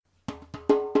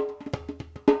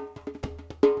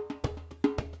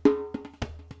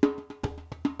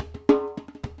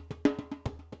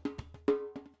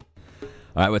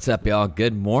All right, what's up, y'all?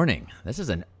 Good morning. This is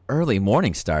an early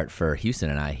morning start for Houston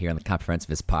and I here on the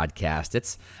Comprehensivist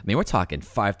podcast. We're talking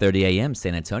 5:30 a.m.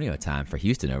 San Antonio time for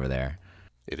Houston over there.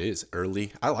 It is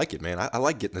early. I like it, man. I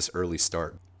like getting this early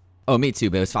start. Oh, me too.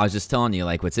 But I was just telling you,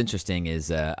 like, what's interesting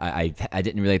is I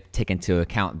didn't really take into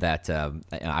account that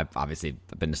I've obviously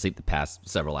been asleep the past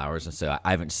several hours, and so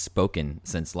I haven't spoken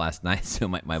since last night. So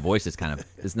my voice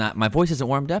my voice isn't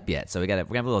warmed up yet. So we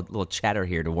have a little chatter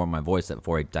here to warm my voice up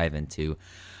before I dive into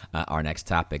our next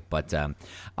topic. But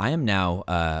I am now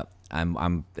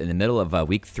I'm in the middle of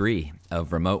week 3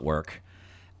 of remote work.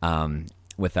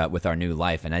 With our new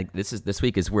life, and this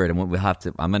week is weird, and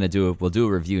we'll do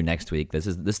a review next week. This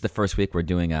is the first week we're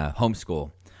doing a homeschool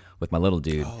with my little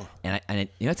dude, and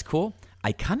it's cool.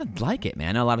 I kind of like it,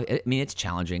 man. It's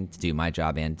challenging to do my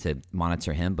job and to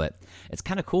monitor him, but it's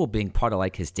kind of cool being part of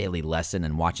like his daily lesson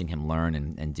and watching him learn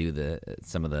and do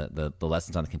some of the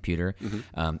lessons on the computer.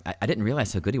 Mm-hmm. I didn't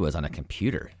realize how good he was on a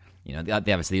computer. You know,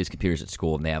 they obviously use computers at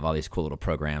school, and they have all these cool little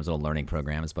programs, little learning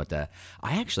programs. But I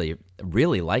actually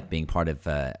really like being part of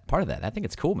that. I think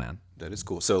it's cool, man. That is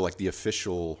cool. So, like, the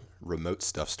official remote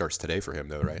stuff starts today for him,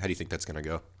 though, right? How do you think that's going to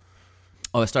go?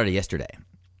 Oh, it started yesterday.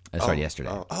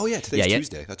 Yesterday. Oh, yeah, today's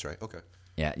Tuesday. That's right. Okay.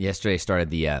 Yeah, yesterday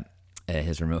started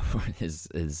his remote his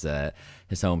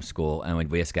homeschool, and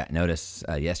we just got notice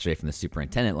yesterday from the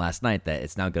superintendent last night that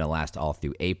it's now going to last all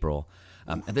through April.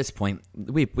 At this point,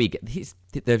 they're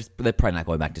probably not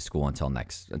going back to school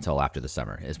until after the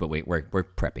summer. Is what we're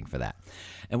prepping for that,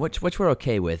 and which we're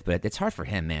okay with. But it's hard for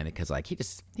him, man, because like he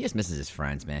just misses his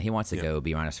friends, man. He wants to go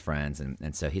be around his friends,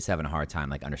 and so he's having a hard time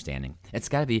like understanding. It's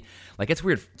got to be like it's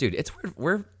weird, dude. It's weird.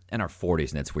 We're in our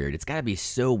 40s, and it's weird. It's got to be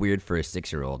so weird for a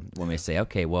 6-year-old when we say,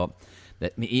 okay, well,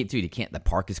 dude, you can't. The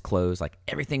park is closed. Like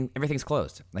everything's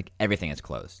closed. Like everything is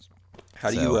closed. How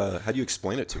do you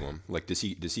explain it to him? Like, does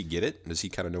he get it? Does he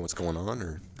kind of know what's going on,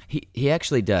 or he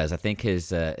actually does? I think his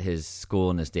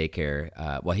school and his daycare.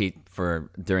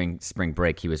 During spring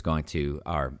break, he was going to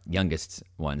our youngest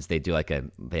ones. They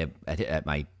have at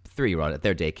my 3-year-old at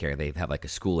their daycare. They have like a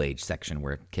school age section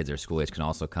where kids that are school age can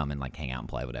also come and like hang out and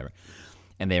play, whatever.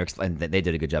 And they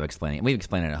did a good job explaining it. We've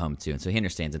explained it at home too, and so he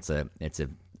understands it's a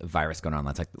virus going on.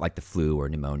 That's like the flu or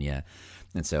pneumonia.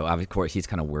 And so, of course, he's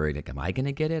kind of worried, like, am I going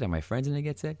to get it? Are my friends going to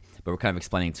get sick? But we're kind of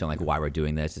explaining to him, like, why we're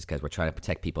doing this is because we're trying to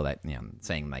protect people that,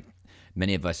 saying, like,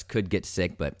 many of us could get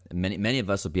sick, but many of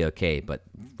us will be okay. But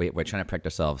we're trying to protect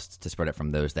ourselves to spread it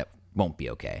from those that won't be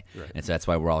okay. Right. And so that's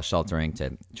why we're all sheltering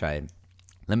to try and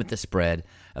limit the spread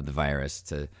of the virus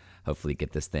to hopefully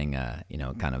get this thing,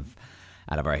 kind of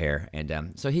out of our hair.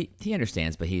 And so he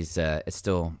understands, but he's it's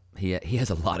still he has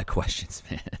a lot of questions,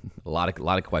 man. a lot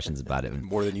of questions about it.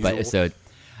 More than usual. But so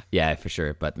yeah, for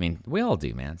sure. But I mean, we all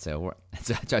do, man. So I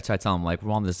try to tell him like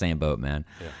we're all in the same boat, man.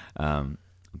 Yeah.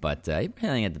 But we're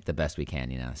handling it the best we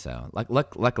can, So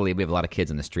luckily we have a lot of kids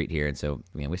in the street here, and so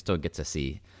we still get to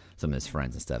see some of his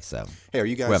friends and stuff. So hey, are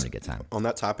you guys we're having a good time? On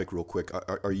that topic, real quick,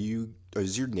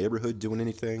 is your neighborhood doing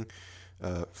anything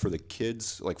for the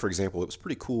kids? Like, for example, it was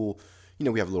pretty cool.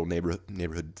 We have a little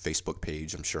neighborhood Facebook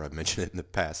page. I'm sure I've mentioned it in the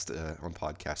past on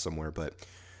podcast somewhere, but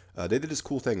they did this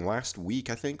cool thing last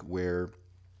week, I think, where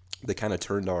they kind of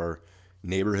turned our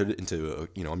neighborhood into,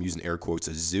 I'm using air quotes,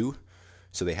 a zoo.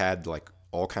 So they had like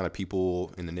all kind of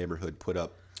people in the neighborhood put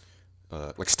up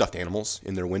like stuffed animals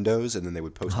in their windows, and then they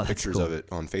would post pictures of it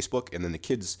on Facebook. And then the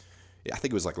kids, I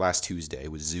think it was like last Tuesday,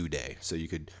 was Zoo Day. So you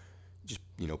could just,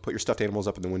 put your stuffed animals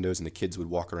up in the windows, and the kids would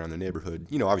walk around the neighborhood,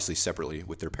 obviously separately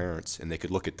with their parents, and they could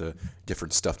look at the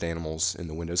different stuffed animals in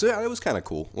the windows. So, yeah, it was kind of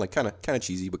cool, like kind of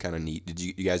cheesy, but kind of neat. Did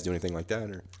you guys do anything like that?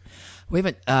 Or? We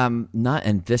haven't, not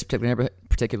in this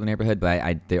particular neighborhood,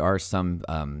 but there are some,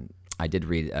 I did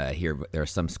read here, there are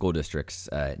some school districts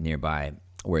nearby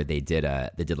where they did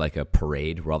like a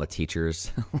parade where all the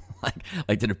teachers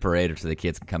like did a parade so the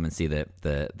kids can come and see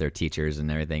their teachers and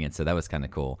everything, and so that was kind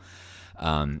of cool.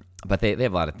 But they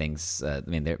have a lot of things.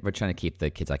 We're trying to keep the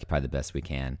kids occupied the best we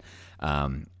can.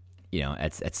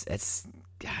 It's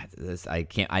God.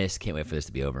 I just can't wait for this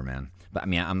to be over, man. But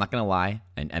I'm not gonna lie,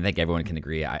 and I think everyone can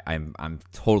agree. I'm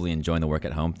totally enjoying the work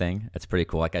at home thing. It's pretty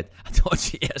cool. Like I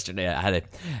told you yesterday, I had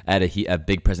a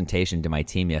big presentation to my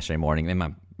team yesterday morning in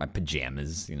my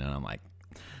pajamas. I'm like,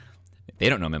 they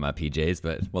don't know I'm in my PJs,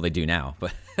 but they do now.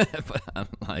 But I'm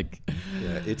like,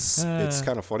 yeah, it's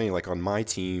kind of funny. Like on my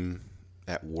team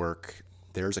at work,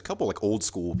 there's a couple like old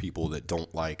school people that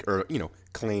don't like, or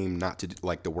claim not to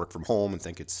like the work from home and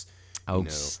think it's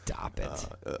stop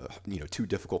it. Too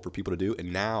difficult for people to do.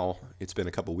 And now it's been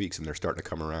a couple weeks and they're starting to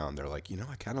come around. They're like,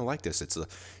 I kind of like this. It's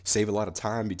save a lot of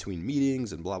time between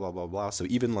meetings and blah, blah, blah, blah. So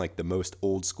even like the most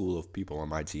old school of people on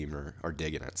my team are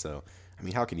digging it. So I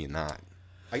mean, how can you not?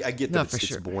 I get No, that for it's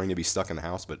sure. boring to be stuck in the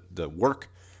house, but the work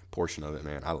portion of it,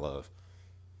 man, I love.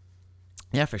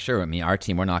 Yeah, for sure. I mean, our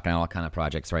team, we're knocking out all kind of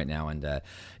projects right now, and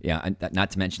and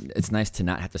not to mention, it's nice to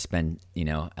not have to spend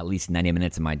at least 90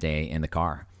 minutes of my day in the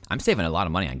car. I'm saving a lot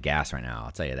of money on gas right now.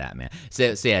 I'll tell you that, man.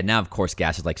 So yeah, now of course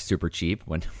gas is like super cheap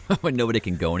when when nobody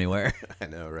can go anywhere. I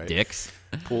know, right? Dicks.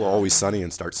 Pull Always Sunny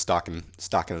and start stocking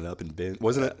it up in bin.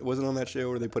 Wasn't it on that show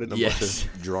where they put it in a bunch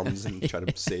of drums and try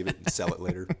to save it and sell it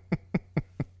later?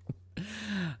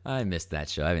 I missed that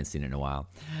show. I haven't seen it in a while.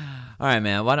 All right,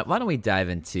 man. Why don't we dive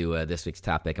into this week's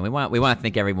topic? And we want to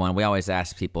thank everyone. We always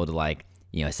ask people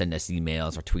to send us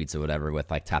emails or tweets or whatever with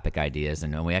topic ideas.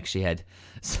 And we actually had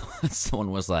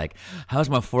someone was like, "How's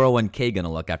my 401k going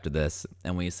to look after this?"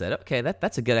 And we said, "Okay,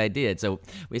 that's a good idea." And so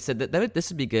we said that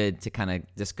this would be good to kind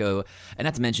of just go, and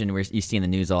not to mention you see in the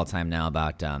news all the time now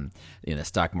about the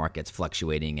stock market's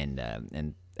fluctuating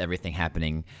and everything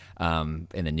happening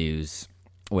in the news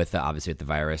with obviously with the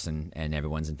virus and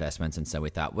everyone's investments. And so we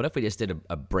thought, what if we just did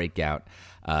a breakout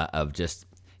of just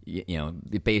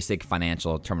the basic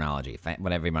financial terminology,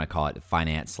 whatever you want to call it,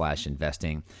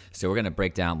 finance/investing. So we're going to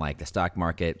break down the stock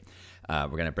market. We're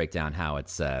going to break down how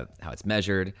it's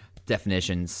measured,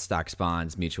 definitions, stocks,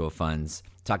 bonds, mutual funds.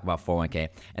 Talk about 401k.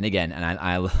 And again, and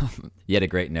I you had a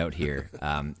great note here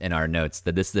in our notes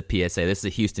that this is a PSA. This is a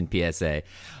Houston PSA.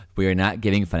 We are not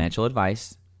giving financial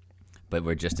advice, but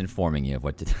we're just informing you of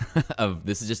what of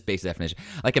this is just basic definition.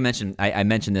 Like I mentioned, I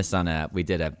mentioned this on we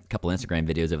did a couple Instagram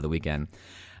videos over the weekend.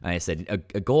 I said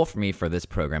a goal for me for this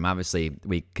program, obviously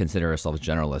we consider ourselves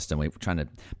generalists and we're trying to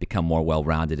become more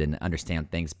well-rounded and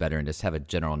understand things better and just have a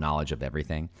general knowledge of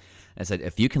everything. I said,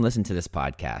 if you can listen to this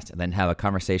podcast and then have a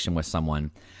conversation with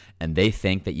someone and they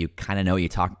think that you kind of know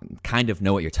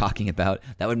what you're talking about,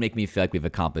 that would make me feel like we've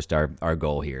accomplished our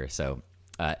goal here. So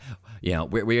we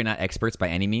are not experts by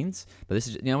any means, but this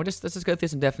is let's just go through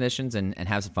some definitions and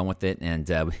have some fun with it, and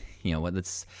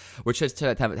we're just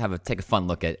to take a fun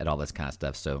look at all this kind of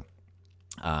stuff. So,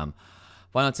 why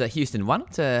don't Houston? Why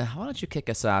don't you kick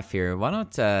us off here? Why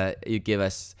don't you give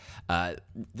us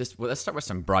this? Well, let's start with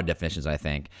some broad definitions. I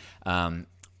think.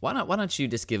 Why don't you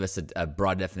just give us a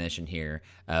broad definition here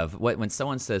of when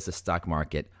someone says the stock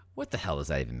market? What the hell does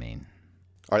that even mean?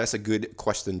 All right, that's a good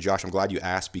question, Josh. I'm glad you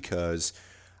asked because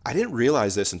I didn't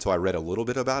realize this until I read a little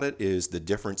bit about it, is the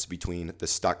difference between the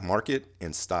stock market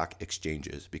and stock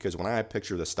exchanges. Because when I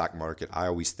picture the stock market, I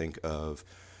always think of,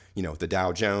 the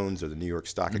Dow Jones or the New York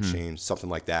Stock Exchange, something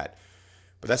like that.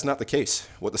 But that's not the case.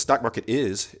 What the stock market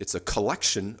is, it's a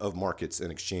collection of markets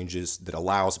and exchanges that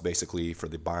allows basically for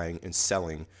the buying and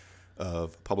selling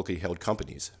of publicly held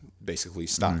companies, basically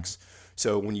stocks.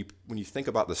 So when you think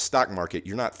about the stock market,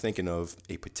 you're not thinking of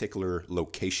a particular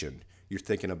location. You're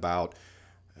thinking about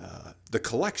the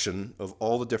collection of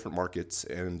all the different markets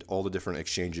and all the different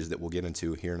exchanges that we'll get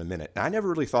into here in a minute. And I never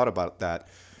really thought about that,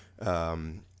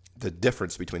 the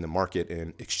difference between the market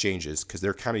and exchanges, because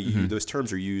they're kind of those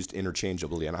terms are used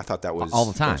interchangeably, and I thought that was all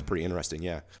the time. That was pretty interesting.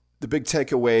 Yeah. The big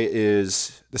takeaway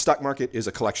is the stock market is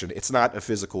a collection. It's not a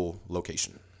physical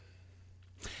location.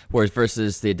 Whereas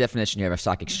versus the definition you have a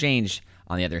stock exchange,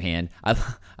 on the other hand,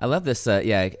 I love this.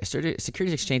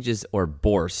 Securities exchanges or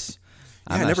bourse.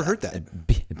 Yeah, I never heard that.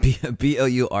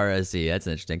 BOURSE. That's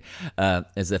interesting.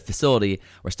 Is a facility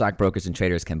where stockbrokers and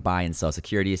traders can buy and sell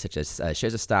securities such as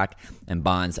shares of stock and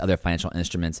bonds, other financial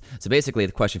instruments. So basically,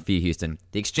 the question for you, Houston,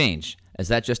 the exchange, is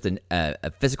that just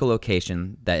a physical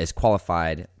location that is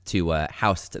qualified to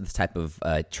house this type of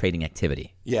trading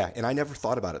activity? Yeah, and I never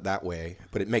thought about it that way,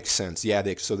 but it makes sense. Yeah,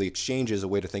 so the exchange is a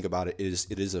way to think about it.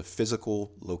 It is a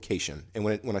physical location. And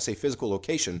when I say physical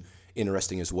location,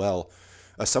 interesting as well.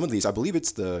 Some of these, I believe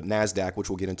it's the NASDAQ, which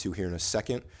we'll get into here in a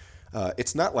second.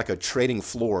 It's not like a trading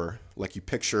floor like you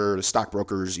picture the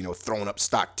stockbrokers, throwing up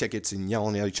stock tickets and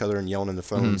yelling at each other and yelling in the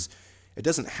phones. It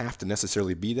doesn't have to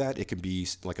necessarily be that. It can be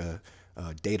like a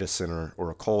data center or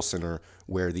a call center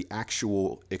where the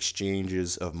actual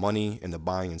exchanges of money and the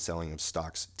buying and selling of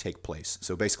stocks take place.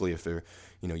 So basically, if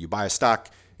you buy a stock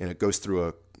and it goes through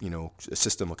a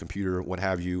system, a computer, what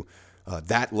have you,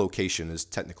 that location is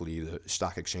technically the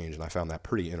stock exchange, and I found that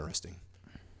pretty interesting.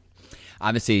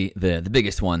 Obviously, the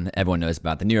biggest one that everyone knows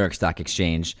about, the New York Stock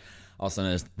Exchange, also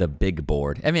known as the Big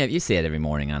Board. I mean, you see it every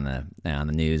morning on the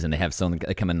news, and they have someone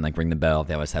come in and ring the bell.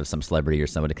 They always have some celebrity or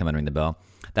somebody come in and ring the bell.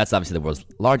 That's obviously the world's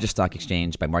largest stock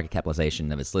exchange by market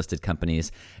capitalization of its listed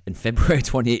companies. In February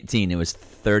 2018, it was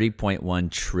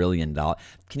 $30.1 trillion. Can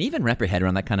you even wrap your head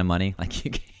around that kind of money?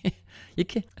 Like, You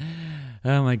can.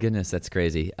 Oh my goodness, that's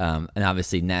crazy. And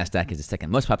obviously Nasdaq is the second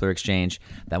most popular exchange.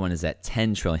 That one is at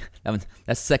 10 trillion.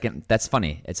 That's second. That's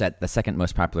funny. It's at the second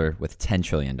most popular with $10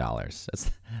 trillion.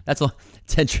 That's all.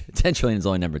 10 trillion is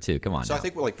only number 2. Come on. So now. I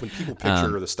think like when people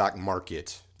picture the stock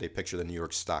market, they picture the New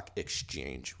York Stock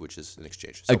Exchange, which is an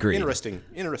exchange. So Agreed. Interesting.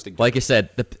 Like you said,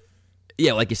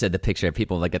 the picture of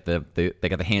people like they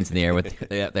got the hands in the air with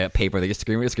the paper. They just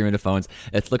screaming to phones.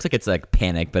 It looks like it's like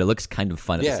panic, but it looks kind of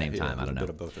fun at the same time. I don't know. A bit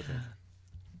of both, I think.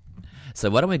 So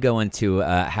why don't we go into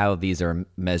how these are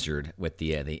measured with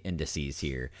the indices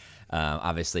here?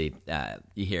 Obviously,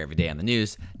 you hear every day on the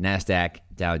news, NASDAQ,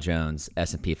 Dow Jones,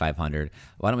 S&P 500.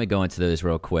 Why don't we go into those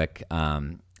real quick?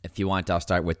 If you want, I'll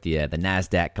start with the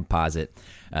NASDAQ composite.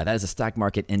 That is a stock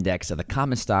market index of the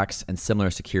common stocks and similar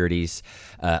securities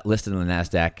listed on the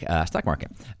NASDAQ stock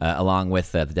market. Along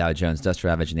with the Dow Jones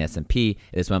Industrial Average and the S&P,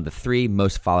 it is one of the 3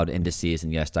 most followed indices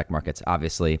in U.S. stock markets.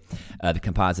 Obviously, the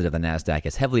composite of the NASDAQ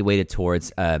is heavily weighted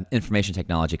towards information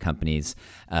technology companies,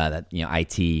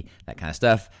 IT, that kind of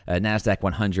stuff. NASDAQ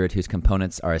 100, whose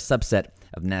components are a subset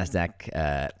of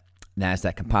NASDAQ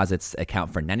composites,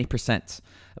 account for 90%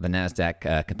 of the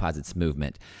NASDAQ composites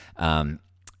movement.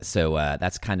 So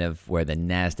that's kind of where the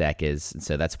NASDAQ is. And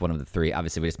so that's one of the 3.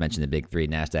 Obviously, we just mentioned the big 3,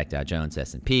 NASDAQ, Dow Jones,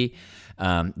 S&P.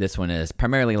 This one is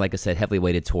primarily, like I said, heavily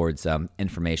weighted towards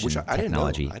information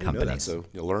technology companies. I didn't know that, so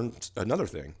you'll learn another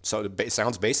thing. So it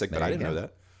sounds basic, but I didn't know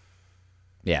that.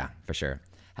 Yeah, for sure.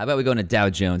 How about we go into Dow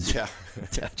Jones? Yeah.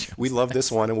 Dow Jones. We love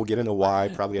this one, and we'll get into why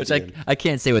probably at the end. I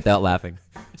can't say without laughing.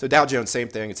 So Dow Jones, same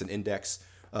thing. It's an index.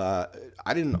 I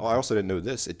also didn't know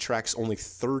this. It tracks only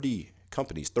 30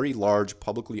 companies, 30 large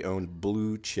publicly owned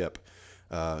blue chip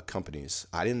companies.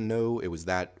 I didn't know it was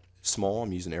that small.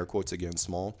 I'm using air quotes again,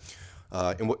 small.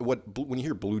 And when you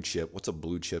hear blue chip, what's a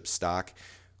blue chip stock?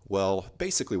 Well,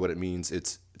 basically what it means,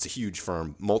 it's a huge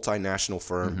firm, multinational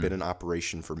firm, been in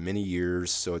operation for many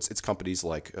years. So it's companies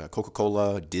like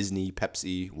Coca-Cola, Disney,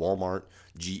 Pepsi, Walmart,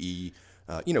 GE.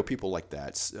 People like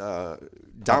that.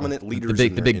 Dominant leaders. The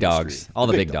big dogs. All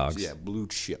the big dogs. Yeah, blue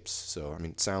chips. So,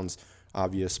 it sounds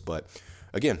obvious, but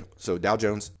again, so Dow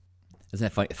Jones. Isn't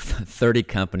that funny? 30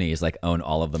 companies own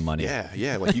all of the money.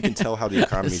 Yeah. Like you can tell how the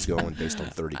economy's going based on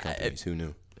 30 companies. Who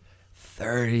knew?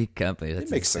 30 companies.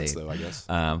 That's it makes insane. sense, though, I guess.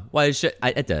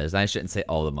 It does. I shouldn't say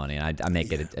all the money. I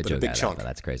make it a joke a big out chunk. of it.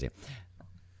 That's crazy.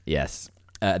 Yes.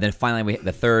 Then finally,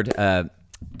 the third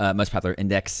most popular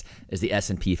index is the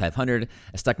S&P 500,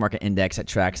 a stock market index that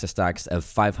tracks the stocks of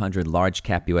 500 large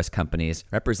cap U.S. companies,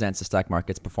 represents the stock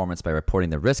market's performance by reporting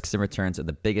the risks and returns of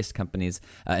the biggest companies.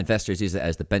 Investors use it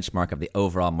as the benchmark of the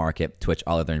overall market to which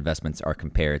all other investments are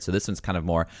compared. So this one's kind of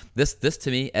more, this to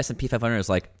me, S&P 500 is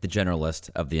like the generalist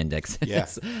of the index. Yeah.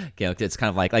 It's kind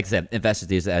of like I said,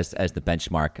 investors use it as the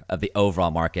benchmark of the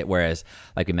overall market, whereas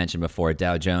like we mentioned before,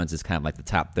 Dow Jones is kind of like the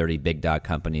top 30 big dog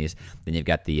companies. Then you've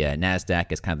got the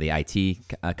NASDAQ is kind of the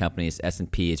IT companies.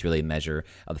 S&P is really a measure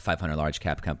of the 500 large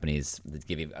cap companies that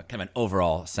give you kind of an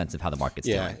overall sense of how the market's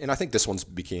doing. Yeah, and I think this one's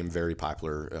became very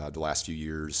popular the last few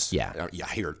years. Yeah,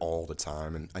 I hear it all the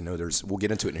time, and I know we'll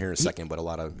get into it in here in a second, but a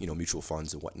lot of mutual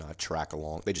funds and whatnot track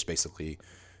along. They just basically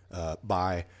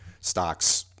buy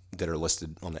stocks that are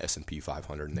listed on the S&P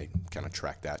 500, and they kind of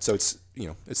track that. So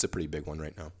it's a pretty big one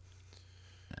right now.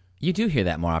 You do hear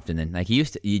that more often than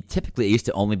typically it used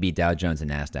to only be Dow Jones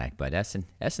and NASDAQ, but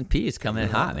S&P is coming in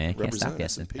hot, man. Can't stop the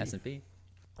S&P.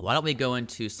 Why don't we go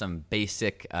into some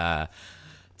basic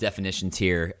definitions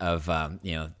here of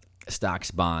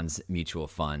stocks, bonds, mutual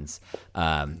funds.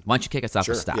 Why don't you kick us off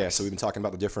with stocks? Yeah, so we've been talking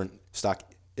about the different stock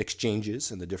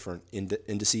exchanges and the different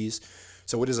indices.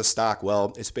 So what is a stock?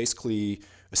 Well, it's basically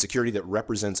a security that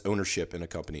represents ownership in a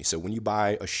company. So when you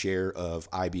buy a share of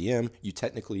IBM, you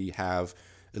technically have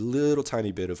a little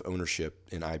tiny bit of ownership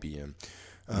in IBM.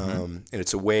 And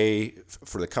it's a way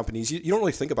for the companies. You don't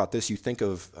really think about this. You think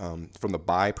of, from the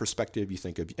buy perspective, you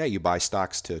think of, you buy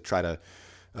stocks to try to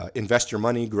invest your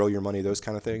money, grow your money, those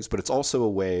kind of things. But it's also a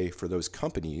way for those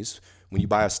companies, when you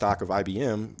buy a stock of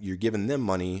IBM, you're giving them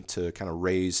money to kind of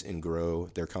raise and grow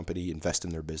their company, invest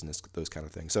in their business, those kind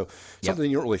of things. So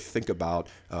something you don't really think about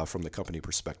from the company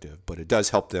perspective, but it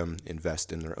does help them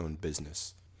invest in their own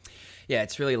business. Yeah,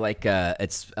 it's really like the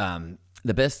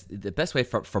best way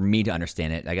for me to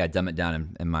understand it. I got to dumb it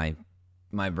down in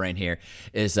my brain here.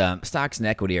 Is stocks and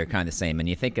equity are kind of the same, and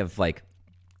you think of like,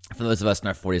 for those of us in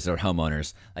our 40s that are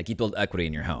homeowners, like you build equity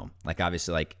in your home. Like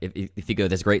obviously, like if you go to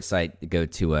this great site, you go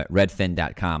to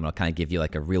redfin.com. It'll kind of give you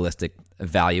like a realistic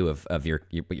value of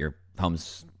what your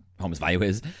home's value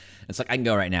is. It's like I can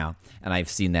go right now, and I've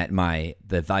seen that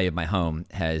the value of my home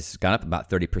has gone up about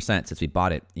 30% since we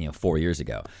bought it 4 years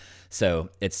ago. So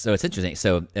it's interesting.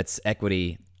 So it's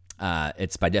equity.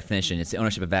 It's by definition, it's the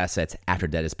ownership of assets after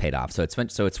debt is paid off. So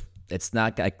it's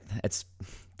not like it's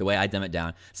the way I dumb it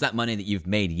down. It's not money that you've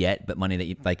made yet, but money that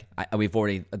you like. We've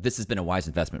already. This has been a wise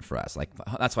investment for us. Like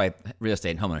that's why real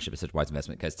estate and home ownership is such a wise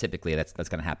investment, because typically that's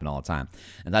going to happen all the time.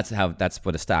 And that's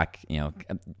what a stock. When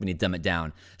you dumb it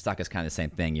down, stock is kind of the same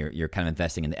thing. You're kind of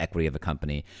investing in the equity of a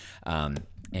company.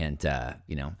 You got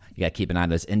to keep an eye on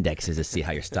those indexes to see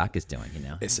how your stock is doing. You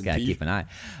got to keep an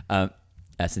eye.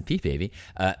 S&P, baby.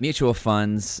 Mutual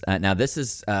funds. Now this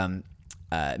is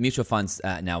mutual funds.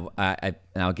 Now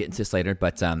I'll get into this later,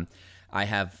 but I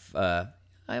have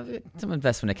some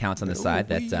investment accounts on the side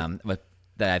that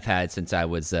I've had since I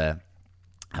was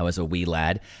a wee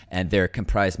lad, and they're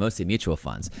comprised mostly of mutual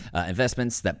funds,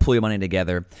 investments that pool your money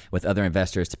together with other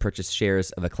investors to purchase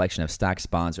shares of a collection of stocks,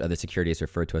 bonds, or other securities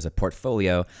referred to as a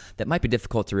portfolio that might be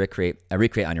difficult to recreate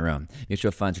on your own.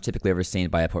 Mutual funds are typically overseen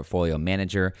by a portfolio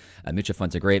manager. Mutual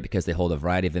funds are great because they hold a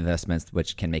variety of investments,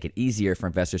 which can make it easier for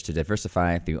investors to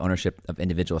diversify through ownership of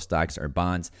individual stocks or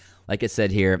bonds. Like it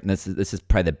said here, this is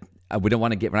probably we're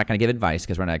not going to give advice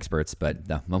because we're not experts, but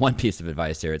the one piece of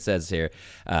advice here, it says here,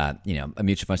 a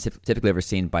mutual fund is typically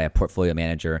overseen by a portfolio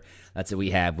manager. That's what we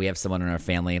have. We have someone in our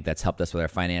family that's helped us with our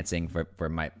financing for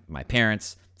my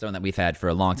parents, someone that we've had for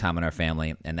a long time in our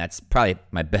family. And that's probably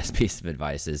my best piece of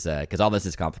advice is because all this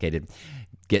is complicated.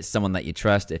 Get someone that you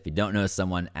trust. If you don't know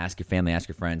someone, ask your family, ask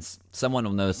your friends. Someone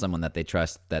will know someone that they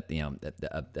trust, that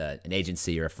an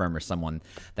agency or a firm or someone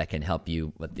that can help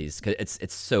you with these. Cause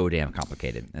it's so damn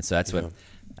complicated, and so that's what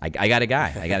I got a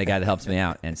guy. I got a guy that helps me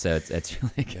out, and so it's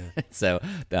really good. So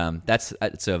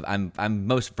so I'm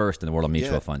most versed in the world of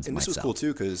mutual funds. And this myself. was cool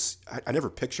too because I never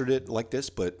pictured it like this,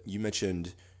 but you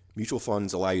mentioned mutual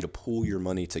funds allow you to pool your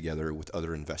money together with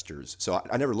other investors. So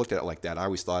I never looked at it like that. I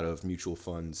always thought of mutual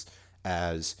funds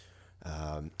as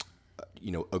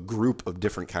a group of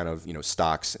different kind of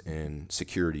stocks and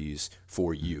securities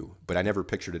for you, but I never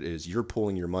pictured it as you're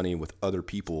pooling your money with other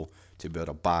people to be able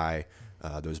to buy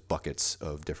those buckets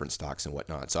of different stocks and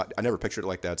whatnot. So I never pictured it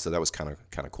like that. So that was kind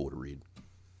of cool to read.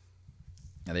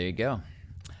 Now, there you go.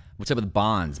 What's up with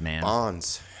bonds, man?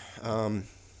 Bonds.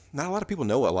 Not a lot of people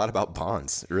know a lot about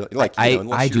bonds. Really,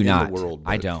 I do not. In the world,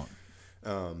 I don't.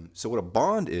 So what a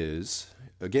bond is.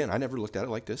 Again, I never looked at it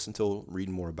like this until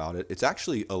reading more about it. It's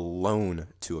actually a loan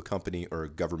to a company or a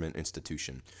government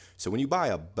institution. So when you buy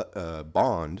a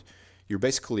bond, you're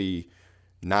basically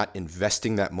not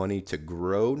investing that money to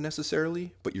grow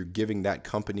necessarily, but you're giving that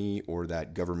company or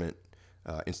that government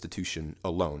institution a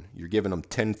loan. You're giving them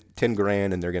 10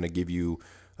 grand, and they're going to give you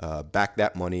back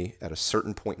that money at a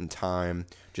certain point in time,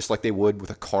 just like they would with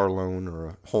a car loan or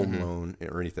a home loan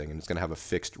or anything, and it's going to have a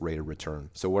fixed rate of return.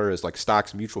 So whereas like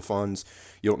stocks, mutual funds,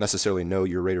 you don't necessarily know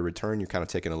your rate of return, you're kind of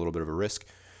taking a little bit of a risk.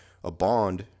 A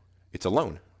bond, it's a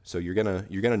loan. So you're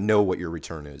gonna know what your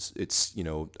return is. It's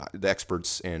the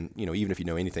experts, and even if you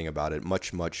know anything about it,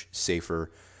 much safer.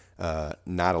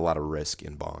 Not a lot of risk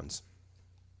in bonds.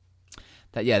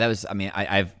 That was. I mean,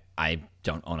 I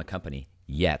don't own a company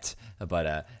yet,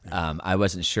 but I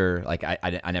wasn't sure. Like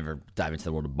I never dive into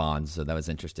the world of bonds, so that was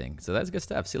interesting. So that's good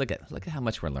stuff. See, look at how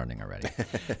much we're learning already.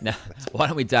 Now, why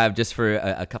don't we dive just for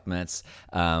a couple minutes?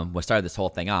 What started this whole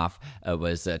thing off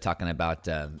was talking about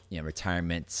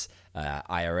retirements,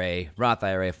 IRA, Roth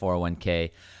IRA,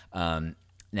 401k.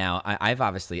 Now, I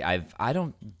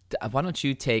don't. Why don't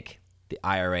you take the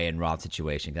IRA and Roth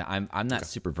situation? I'm not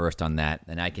super versed on that,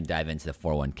 and I can dive into the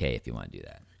 401k if you want to do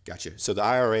that. Gotcha. So the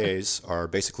IRAs are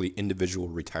basically individual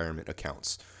retirement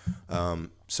accounts.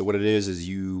 So what it is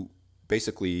you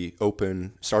basically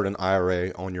start an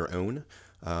IRA on your own.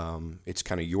 It's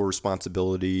kind of your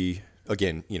responsibility.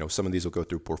 Again, some of these will go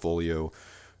through portfolio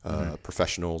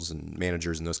professionals and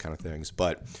managers and those kind of things.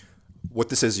 But what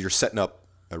this is, you're setting up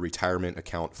a retirement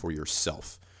account for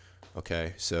yourself.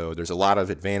 Okay. So there's a lot of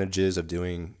advantages of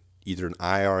doing either an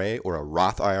IRA or a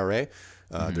Roth IRA.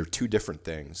 They're two different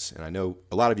things. And I know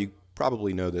a lot of you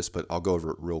probably know this, but I'll go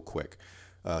over it real quick.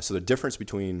 So the difference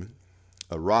between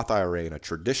a Roth IRA and a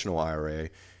traditional IRA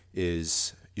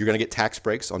is you're going to get tax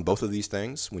breaks on both of these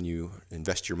things when you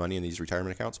invest your money in these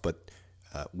retirement accounts, but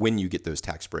when you get those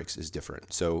tax breaks is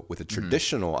different. So with a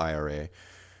traditional IRA,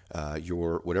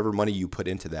 your whatever money you put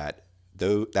into that,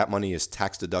 though that money is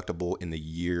tax deductible in the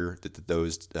year that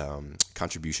those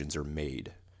contributions are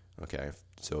made. Okay.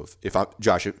 So if I'm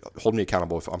Josh, hold me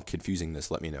accountable if I'm confusing this.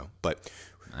 Let me know. But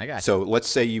I got you. So let's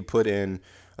say you put in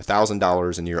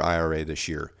 $1,000 in your IRA this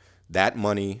year. That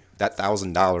money, that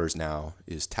 $1,000 now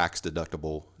is tax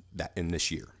deductible in this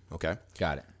year. Okay.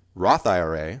 Got it. Roth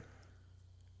IRA,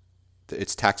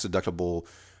 it's tax deductible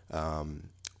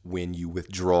when you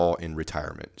withdraw in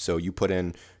retirement. So you put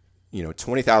in,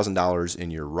 $20,000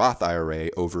 in your Roth IRA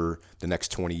over the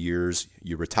next 20 years.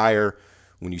 You retire.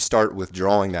 When you start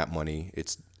withdrawing that money,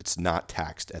 it's not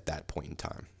taxed at that point in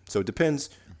time. So it depends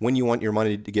when you want your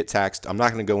money to get taxed. I'm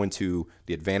not going to go into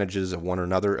the advantages of one or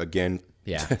another. Again,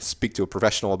 speak to a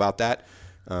professional about that.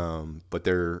 But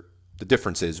the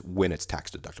difference is when it's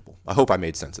tax deductible. I hope I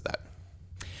made sense of that.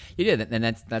 You did,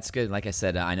 and that's good. Like I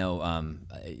said, I know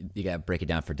you got to break it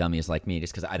down for dummies like me,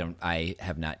 just because I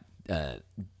have not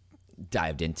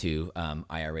dived into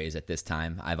IRAs at this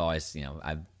time. I've always,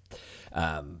 I've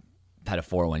had a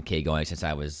 401k going since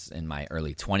I was in my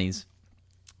early 20s.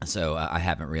 So I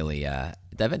haven't really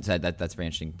dived into that. That's very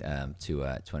interesting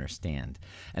to understand.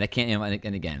 And I can't.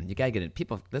 And again, you gotta get it.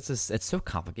 People, it's so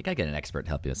complicated. You gotta get an expert to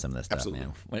help you with some of this stuff, Absolutely.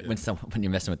 man. When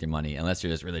you're messing with your money, unless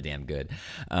you're just really damn good.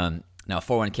 Now,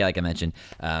 401k, like I mentioned,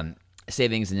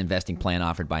 savings and investing plan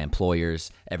offered by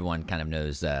employers. Everyone kind of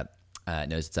knows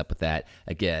what's up with that.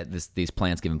 Again, these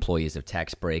plans give employees a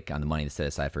tax break on the money to set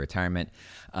aside for retirement.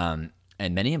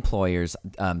 And many employers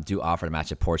do offer to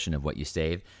match a portion of what you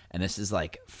save. And this is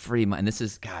like free money. And this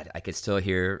is, God, I could still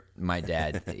hear my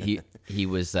dad. He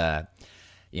was,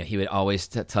 he would always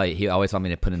tell you, he always wanted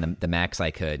me to put in the max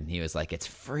I could. And he was like, it's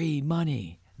free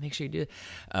money. Make sure you do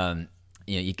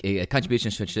it.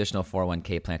 Contributions to a traditional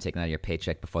 401k plan taken out of your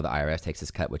paycheck before the IRS takes its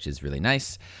cut, which is really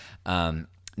nice. Now,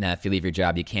 if you leave your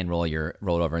job, you can roll it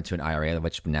over into an IRA,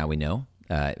 which now we know,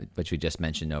 which we just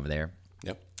mentioned over there.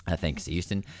 Yep. Thanks to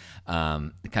Houston.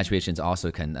 The contributions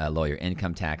also can lower your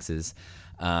income taxes.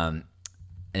 Now,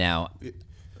 I'm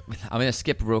going to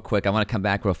skip real quick. I want to come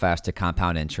back real fast to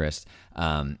compound interest,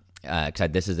 because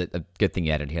this is a good thing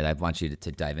you added here that I want you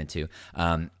to dive into.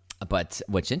 But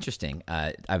what's interesting,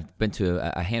 I've been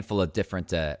to a handful of different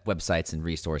websites and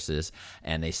resources,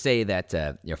 and they say that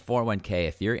your 401k,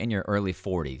 if you're in your early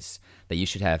 40s, that you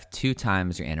should have 2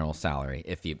 times your annual salary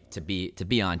to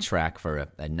be on track for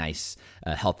a nice,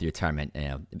 healthy retirement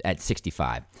at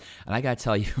 65. And I got to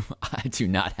tell you, I do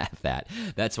not have that.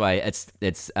 That's why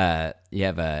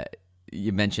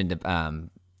you mentioned in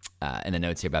the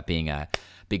notes here about being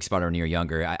big smarter when you're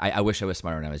younger. I wish I was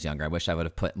smarter when I was younger. I wish I would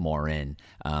have put more in.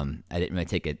 I didn't really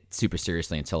take it super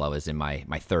seriously until I was in my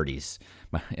 30s.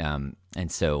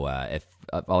 And so if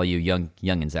all you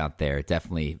youngins out there,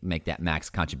 definitely make that max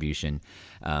contribution.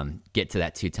 Get to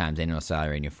that 2 times annual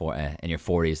salary in your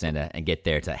 40s and get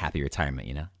there to a happy retirement.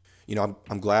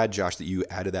 I'm glad, Josh, that you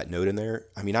added that note in there.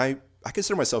 I mean, I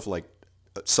consider myself like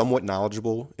somewhat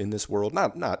knowledgeable in this world.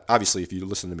 Not obviously, if you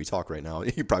listen to me talk right now,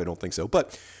 you probably don't think so,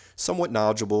 but somewhat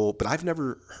knowledgeable. But I've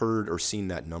never heard or seen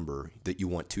that number that you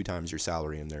want 2 times your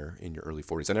salary in your early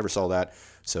 40s. I never saw that,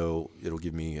 so it'll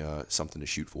give me something to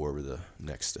shoot for over the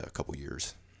next couple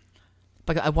years.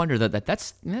 But I wonder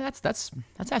that's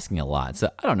asking a lot. So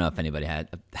I don't know if anybody had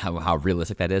how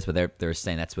realistic that is, but they're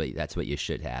saying that's what you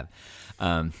should have.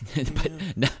 But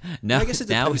no, I guess it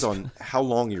depends on how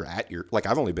long you're at like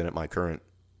I've only been at my current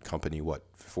company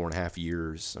 4.5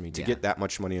 years. I mean, to get that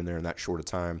much money in there in that short a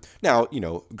time. Now,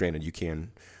 granted you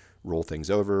can roll things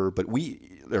over, but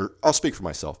I'll speak for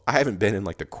myself. I haven't been in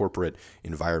like the corporate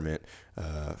environment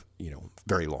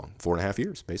very long. 4.5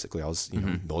 years basically. I was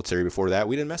military before that.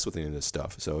 We didn't mess with any of this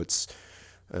stuff. So it's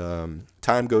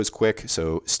time goes quick,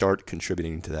 so start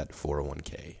contributing to that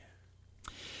 401k.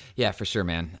 Yeah, for sure,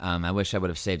 man. I wish I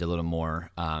would have saved a little more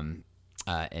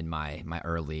in my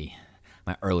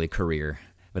early career.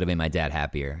 Would have made my dad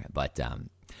happier, but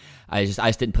I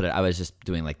just didn't put it. I was just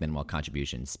doing like minimal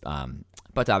contributions.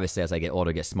 But obviously, as I get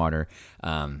older, get smarter,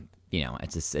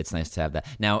 it's nice to have that.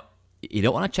 Now, you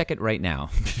don't want to check it right now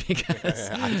because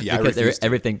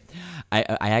everything. I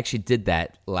actually did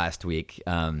that last week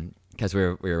because we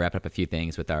were wrapping up a few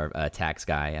things with our tax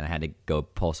guy, and I had to go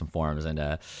pull some forms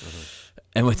and.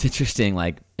 And what's interesting,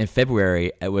 like in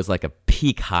February, it was like a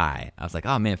peak high. I was like,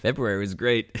 oh man, February was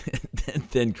great.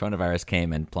 Then coronavirus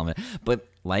came and plummeted. But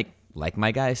like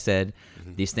my guy said,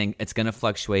 these things, it's going to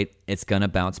fluctuate. It's going to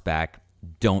bounce back.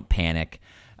 Don't panic.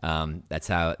 That's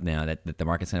how, that the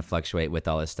market's going to fluctuate with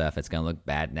all this stuff. It's going to look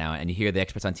bad now. And you hear the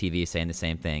experts on TV saying the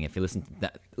same thing. If you listen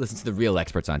to the real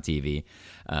experts on TV,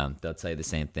 they'll tell you the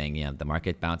same thing. The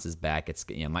market bounces back. It's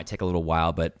might take a little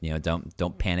while, but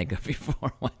don't panic of your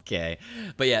 401k.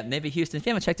 But yeah, maybe Houston, if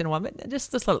you haven't checked in a while,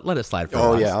 just let it slide for a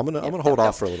while. Oh yeah, I'm gonna hold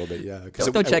off for a little bit. Yeah,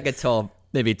 don't check it till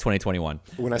maybe 2021.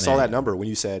 When I saw that number, when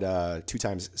you said 2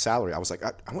 times salary, I was like,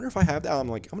 I wonder if I have that. I'm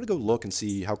like, I'm gonna go look and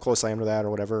see how close I am to that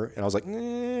or whatever. And I was like,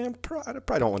 I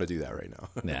probably don't want to do that right now.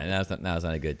 Yeah, now's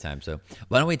not a good time. So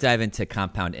why don't we dive into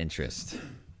compound interest?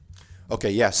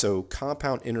 Okay, yeah. So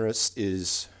compound interest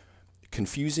is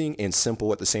confusing and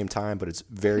simple at the same time, but it's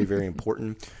very, very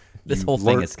important. This whole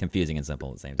thing is confusing and simple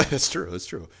at the same time. That's true. That's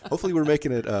true. Hopefully, we're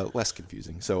making it less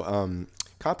confusing. So,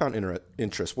 compound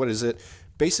interest. What is it?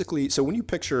 Basically, so when you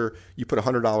picture you put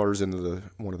 $100 into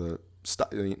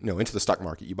into the stock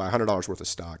market, you buy $100 worth of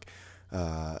stock,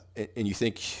 and you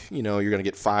think you're going to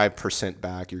get 5%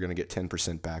 back, you're going to get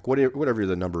 10% back, whatever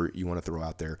the number you want to throw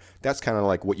out there. That's kind of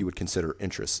like what you would consider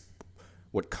interest.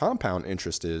 What compound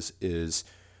interest is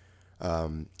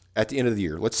at the end of the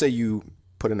year. Let's say you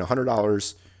put in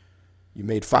 $100. You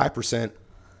made 5%.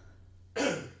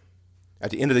 At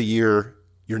the end of the year,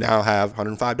 you now have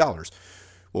 $105.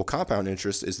 Well, compound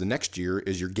interest is the next year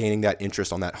is you're gaining that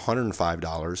interest on that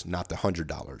 $105, not the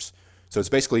 $100. So it's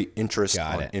basically interest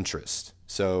on interest.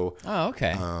 So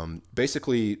okay.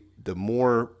 Basically, the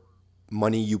more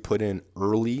money you put in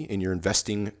early in your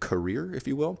investing career, if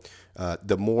you will,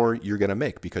 the more you're going to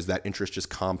make because that interest just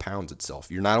compounds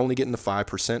itself. You're not only getting the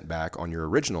 5% back on your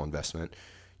original investment,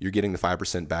 you're getting the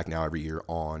 5% back now every year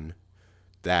on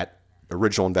that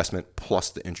original investment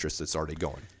plus the interest that's already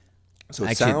going. So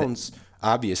it sounds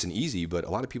obvious and easy, but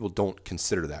a lot of people don't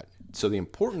consider that. So the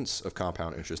importance of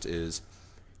compound interest is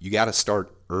you got to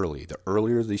start early. The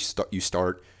earlier you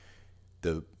start,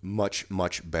 the much,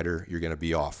 much better you're going to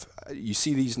be off. You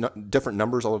see these different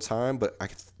numbers all the time, but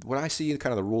what I see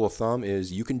kind of the rule of thumb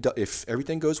is you can, if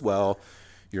everything goes well,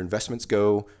 your investments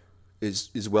go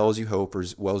as well as you hope or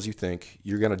as well as you think,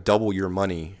 you're going to double your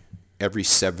money every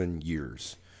 7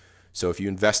 years. So if you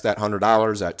invest that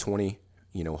 $100 at 20,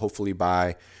 hopefully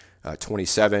by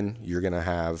 27, you're going to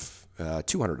have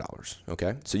 $200.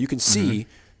 Okay. So you can see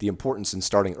the importance in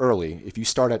starting early. If you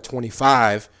start at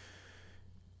 25,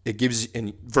 it gives,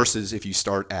 versus if you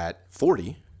start at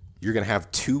 40, you're going to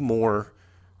have two more,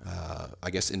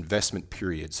 investment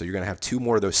periods. So you're going to have two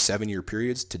more of those 7-year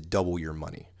periods to double your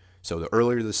money. So the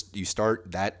earlier you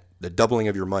start, the doubling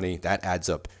of your money, that adds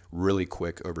up really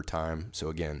quick over time. So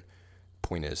again,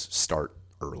 point is start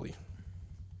early.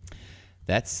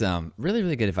 That's really,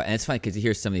 really good advice. And it's funny because you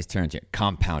hear some of these terms here,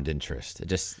 compound interest.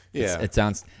 It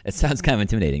sounds kind of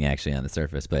intimidating actually on the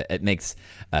surface, but it makes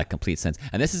complete sense.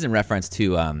 And this is in reference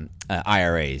to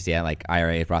IRAs, like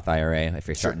IRA, Roth IRA, if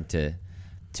you're starting to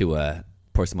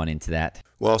pour some money into that.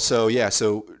 Well,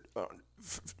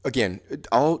 again,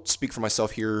 I'll speak for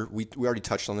myself here. We already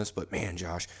touched on this, but man,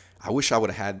 Josh, I wish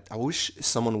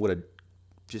someone would have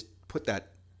just put that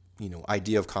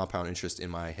idea of compound interest in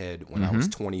my head when I was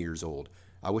 20 years old.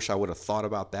 I wish I would have thought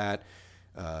about that,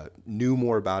 knew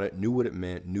more about it, knew what it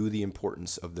meant, knew the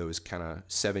importance of those kind of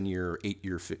 7-year,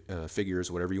 8-year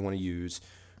figures, whatever you want to use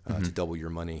to double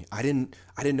your money. I didn't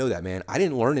know that, man. I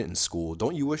didn't learn it in school.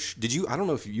 Don't you wish? Did you? I don't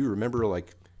know if you remember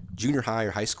like junior high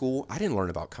or high school. I didn't learn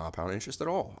about compound interest at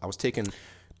all. I was taking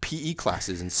PE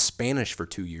classes in Spanish for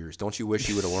 2 years. Don't you wish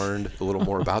you would have learned a little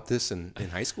more about this in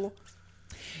high school?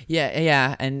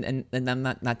 Yeah, and I'm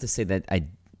not to say that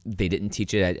they didn't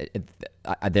teach it.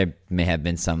 There may have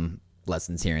been some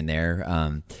lessons here and there,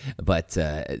 but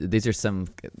these are some.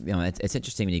 It's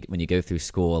interesting when you go through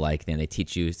school, like they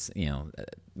teach you,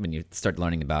 when you start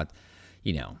learning about,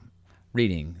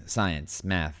 reading, science,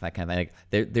 math, that kind of thing.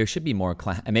 Like there should be more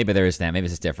class. Maybe there is that. Maybe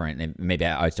it's just different. And maybe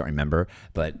I just don't remember.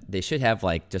 But they should have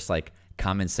just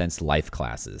common sense life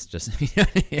classes. Just you know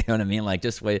what I mean? Like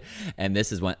just wait. And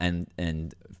this is one.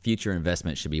 And future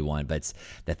investment should be one. But it's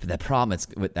the problem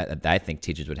that I think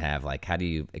teachers would have. Like, how do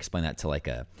you explain that to a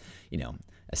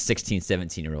 16,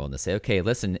 17-year-old and to say, okay,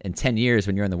 listen, in 10 years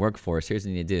when you're in the workforce, here's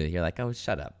what you need to do. You're like, oh,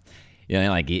 shut up. You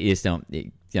just don't.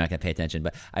 You're not gonna pay attention.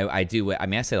 But I do. I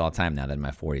mean, I say it all the time now that I'm in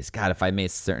my 40s. God, if I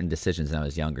made certain decisions when I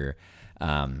was younger,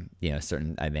 I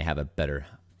may have a better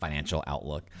financial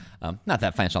outlook. Not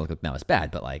that financial outlook now is bad,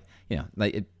 but I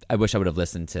wish I would have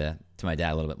listened to my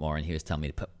dad a little bit more, and he was telling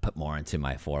me to put more into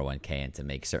my 401k and to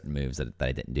make certain moves that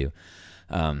I didn't do.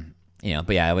 But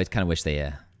yeah, I always kind of wish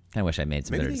I made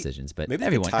some better decisions. But maybe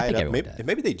everyone does.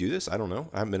 Maybe they do this. I don't know.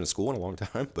 I haven't been in school in a long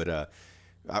time, but.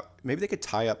 Maybe they could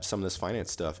tie up some of this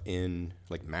finance stuff in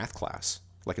math class.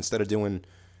 Like instead of doing,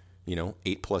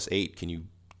 8 plus 8, can you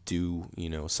do,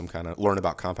 some kind of learn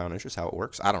about compound interest, how it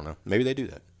works? I don't know. Maybe they do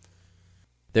that.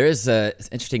 There is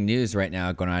interesting news right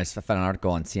now going on. I found an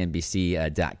article on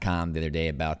CNBC.com the other day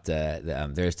about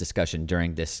there's discussion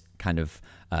during this kind of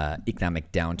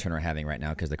economic downturn we're having right now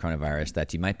because of the coronavirus,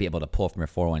 that you might be able to pull from your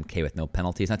 401k with no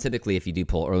penalties. Now, typically, if you do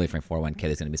pull early from your 401k,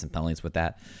 there's going to be some penalties with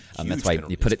that. That's why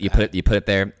you put it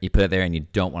there, and you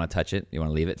don't want to touch it. You want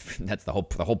to leave it. That's the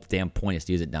whole damn point, is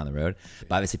to use it down the road.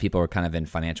 But obviously, people are kind of in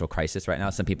financial crisis right now.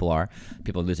 Some people are.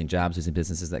 People are losing jobs, losing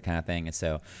businesses, that kind of thing. And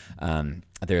so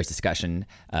there is discussion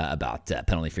about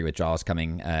penalty-free withdrawals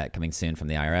coming soon from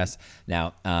the IRS.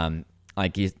 Now,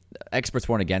 experts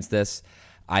warn against this.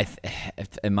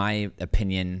 In my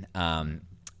opinion,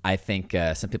 I think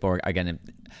some people are going to.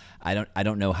 I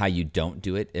don't know how you don't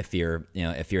do it if you're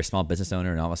a small business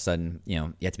owner and all of a sudden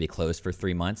you have to be closed for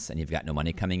 3 months and you've got no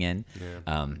money coming in.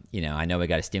 Yeah. I know we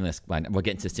got a stimulus. We'll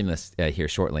get into stimulus here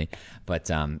shortly,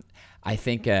 but I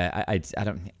think I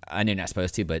know you're not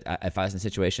supposed to, but if I was in a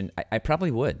situation, I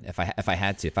probably would if I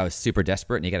had to. If I was super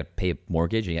desperate and you got to pay a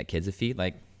mortgage and you got kids to feed,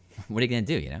 like, what are you going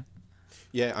to do?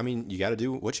 Yeah, I mean, you got to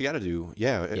do what you got to do.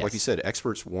 Yeah, Yes. Like you said,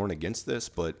 experts warn against this,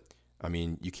 but I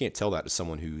mean, you can't tell that to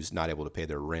someone who's not able to pay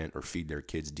their rent or feed their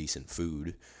kids decent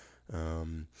food.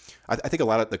 I think a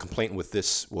lot of the complaint with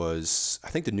this was, I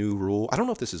think the new rule, I don't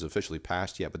know if this is officially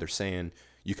passed yet, but they're saying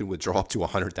you can withdraw up to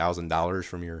 $100,000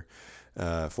 from your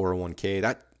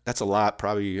 401k. That's a lot.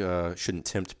 Probably shouldn't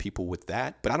tempt people with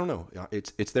that, but I don't know.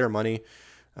 It's their money.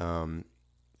 I'm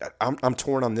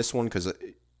torn on this one because,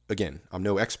 again, I'm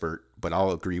no expert, but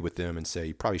I'll agree with them and say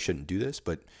you probably shouldn't do this.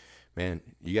 But man,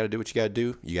 you got to do what you got to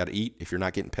do. You got to eat. If you're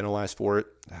not getting penalized for it,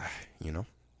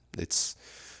 it's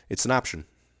an option.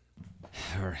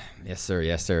 Yes, sir.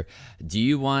 Yes, sir. Do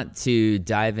you want to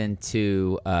dive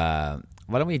into? Why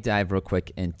don't we dive real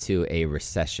quick into a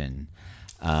recession?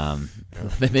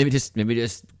 Maybe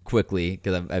just quickly,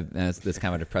 because that's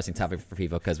kind of a depressing topic for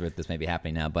people because this may be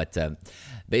happening now. But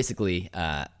basically,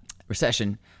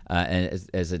 recession,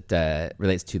 as it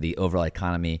relates to the overall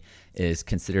economy, is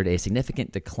considered a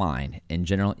significant decline in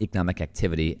general economic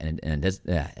activity in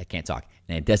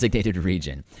a designated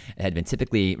region. It had been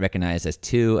typically recognized as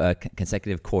 2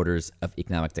 consecutive quarters of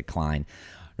economic decline,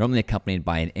 normally accompanied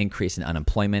by an increase in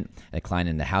unemployment, a decline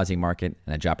in the housing market,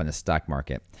 and a drop in the stock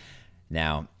market.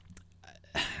 Now,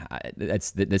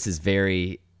 this is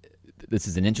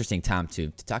an interesting time to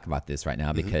talk about this right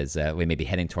now because we may be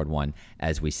heading toward one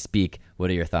as we speak. What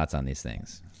are your thoughts on these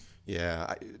things?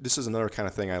 Yeah, this is another kind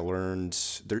of thing I learned.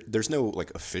 There's no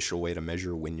official way to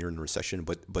measure when you're in a recession,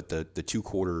 but the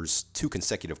 2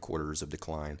 consecutive quarters of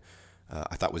decline,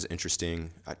 I thought was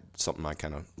interesting. Something I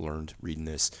kind of learned reading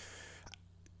this.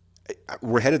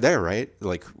 We're headed there, right?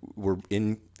 Like we're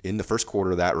in the first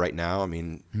quarter of that right now. I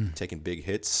mean, taking big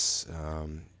hits.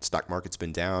 Stock market's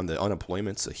been down. The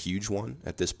unemployment's a huge one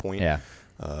at this point. Yeah.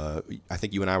 I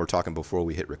think you and I were talking before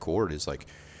we hit record is like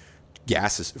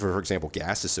gas is, for example,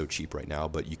 gas is so cheap right now,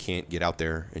 but you can't get out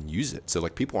there and use it. So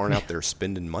people aren't out there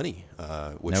spending money,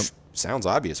 which sounds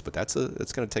obvious, but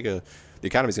the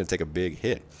economy's going to take a big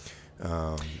hit.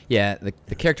 The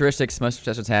characteristics most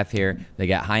recessions have here, they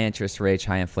got high interest rates,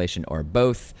 high inflation, or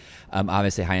both.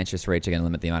 Obviously, high interest rates are going to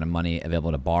limit the amount of money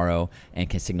available to borrow and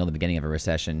can signal the beginning of a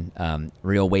recession.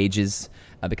 Real wages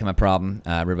become a problem.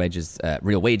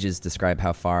 Real wages describe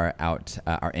how far out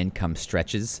our income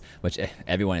stretches, which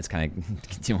everyone is kind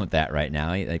of dealing with that right now.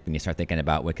 Like when you start thinking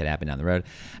about what could happen down the road,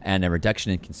 and a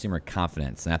reduction in consumer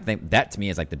confidence. And I think that to me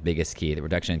is like the biggest key: the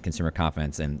reduction in consumer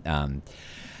confidence.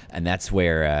 And that's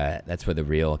where the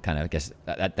real kind of, I guess,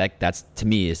 that's to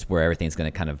me is where everything's going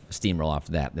to kind of steamroll off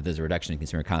of that. If there's a reduction in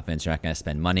consumer confidence, you're not going to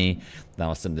spend money. Then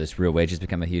all of a sudden, those real wages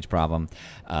become a huge problem.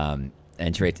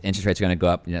 Interest rates are going to go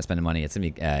up. You're not spending money. It's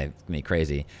going to be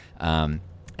crazy. And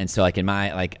so, like in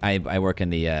my I work in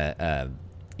the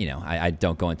I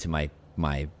don't go into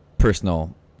my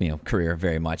personal career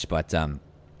very much, but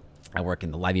I work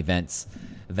in the live events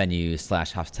venue /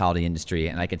 hospitality industry,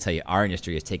 and I can tell you our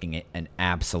industry is taking an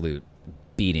absolute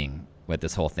beating with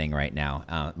this whole thing right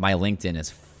now. My LinkedIn is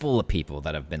full of people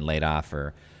that have been laid off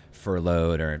or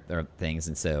furloughed or things,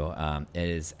 and so it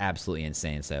is absolutely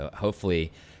insane. So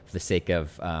hopefully, for the sake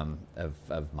of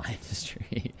my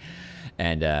industry,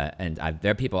 and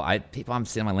there are people I'm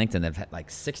seeing on my LinkedIn that have had like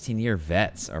 16-year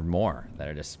vets or more that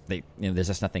are just there's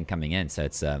just nothing coming in. So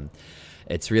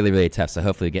it's really, really tough. So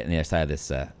hopefully we get on the other side of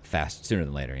this fast, sooner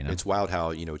than later. It's wild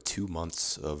how 2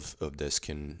 months of this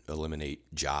can eliminate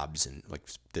jobs and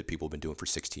that people have been doing for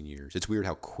 16 years. It's weird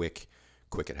how quick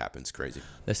it happens. Crazy.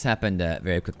 This happened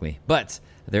very quickly, but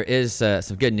there is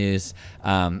some good news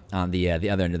on the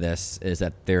other end of this is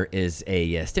that there is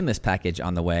a stimulus package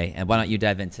on the way. And why don't you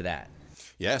dive into that?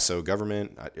 Yeah, so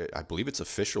government, I believe it's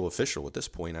official at this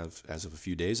point as of a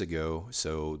few days ago.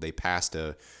 So they passed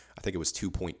I think it was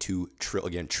 $2.2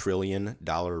 trillion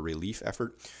relief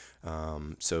effort.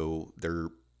 So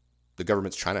the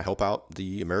government's trying to help out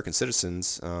the American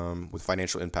citizens with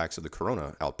financial impacts of the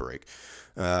corona outbreak.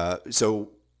 So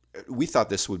we thought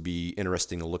this would be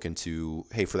interesting to look into.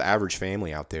 Hey, for the average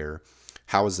family out there,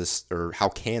 how is this, or how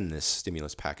can this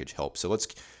stimulus package help? So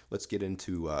let's get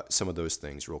into some of those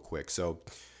things real quick. So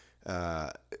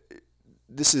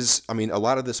this is, I mean, a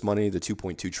lot of this money, the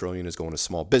 2.2 trillion, is going to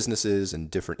small businesses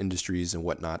and different industries and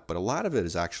whatnot, but a lot of it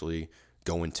is actually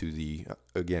going to the,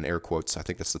 again, air quotes, I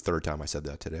think that's the third time I said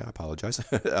that today, I apologize,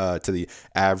 to the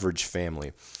average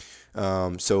family.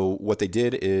 So what they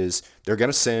did is they're going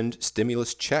to send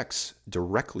stimulus checks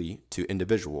directly to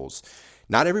individuals.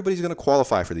 Not everybody's going to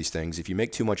qualify for these things. If you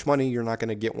make too much money, you're not going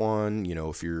to get one. You know,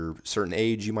 if you're a certain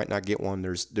age, you might not get one.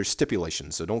 There's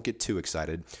stipulations, so don't get too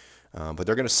excited. But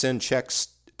they're going to send checks,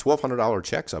 $1,200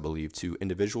 checks, I believe, to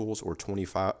individuals, or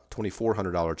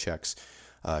 $2,400 checks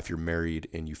if you're married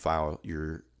and you file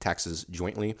your taxes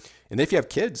jointly. And if you have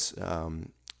kids,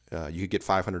 you could get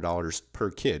 $500 per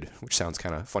kid, which sounds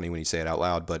kind of funny when you say it out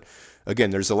loud. But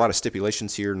again, there's a lot of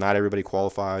stipulations here. Not everybody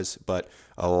qualifies, but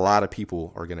a lot of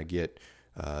people are going to get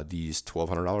these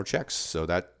 $1,200 checks. So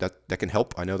that can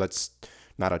help. I know that's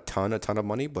not a ton of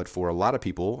money, but for a lot of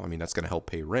people, I mean, that's going to help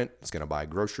pay rent. It's going to buy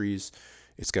groceries.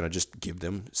 It's going to just give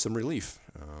them some relief.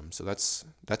 So that's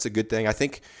a good thing. I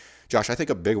think, Josh,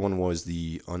 a big one was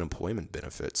the unemployment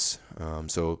benefits.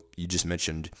 So you just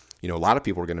mentioned, you know, a lot of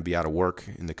people are going to be out of work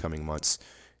in the coming months,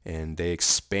 and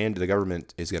the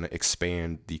government is going to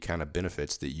expand the kind of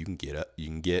benefits that you can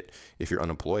get if you're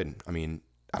unemployed. I mean,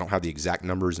 I don't have the exact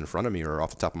numbers in front of me or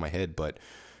off the top of my head, but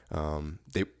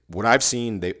what I've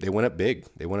seen, they went up big.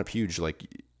 They went up huge. Like,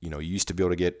 you know, you used to be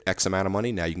able to get X amount of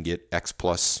money. Now you can get X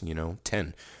plus,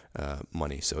 10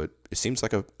 money. So it seems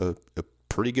like a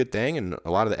pretty good thing. And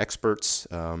a lot of the experts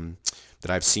that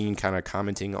I've seen kind of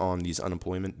commenting on these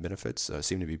unemployment benefits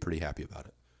seem to be pretty happy about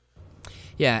it.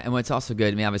 Yeah, and what's also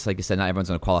good, I mean, obviously, like you said, not everyone's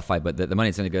going to qualify, but the money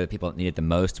is going to go to the people that need it the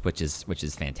most, which is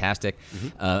fantastic.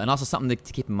 Mm-hmm. And also something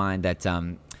to keep in mind that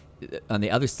on the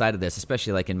other side of this,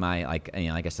 especially like in my, like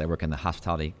I guess I work in the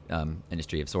hospitality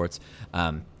industry of sorts.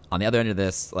 On the other end of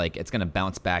this, like, it's going to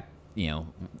bounce back. You know,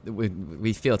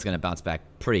 we feel it's going to bounce back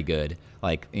pretty good.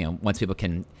 Like, you know, once people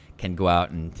can go out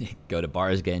and go to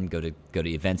bars again, go to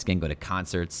events again, go to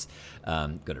concerts,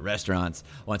 go to restaurants.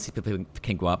 Once people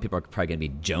can go out, people are probably going to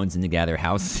be jonesing to gather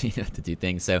house to do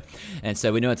things. So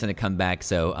we know it's going to come back.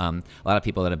 So a lot of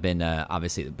people that have been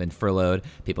obviously been furloughed,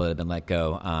 people that have been let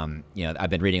go. I've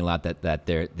been reading a lot that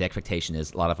the expectation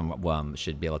is a lot of them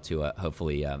should be able to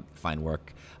hopefully find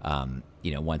work.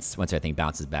 Once everything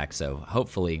bounces back. So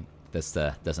hopefully this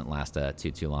doesn't last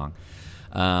too long.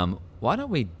 Why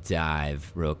don't we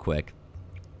dive real quick?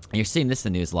 You're seeing this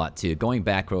in the news a lot too. Going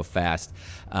back real fast,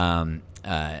 when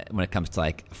it comes to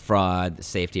like fraud,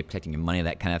 safety, protecting your money,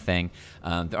 that kind of thing,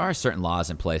 there are certain laws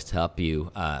in place to help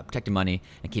you protect your money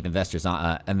and keep investors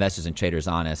and traders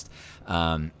honest.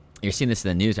 You're seeing this in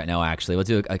the news right now. Actually, we'll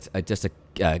do just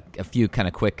a few kind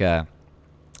of quick.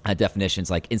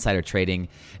 Definitions. Like insider trading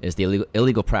is the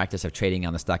illegal practice of trading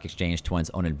on the stock exchange to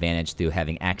one's own advantage through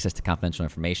having access to confidential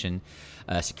information.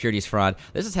 Securities fraud.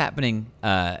 This is happening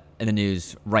in the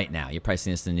news right now. You're probably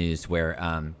seeing this in the news where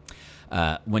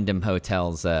Wyndham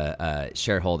Hotels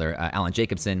shareholder Alan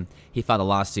Jacobson, he filed a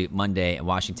lawsuit Monday in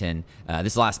Washington.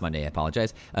 This last Monday, I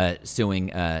apologize, suing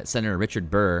Senator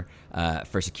Richard Burr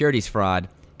for securities fraud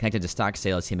connected to stock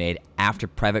sales he made after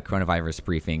private coronavirus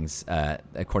briefings,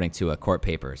 according to court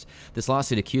papers. This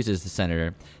lawsuit accuses the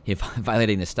senator of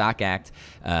violating the Stock Act.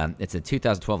 It's a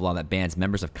 2012 law that bans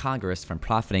members of Congress from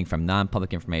profiting from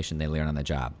non-public information they learn on the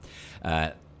job.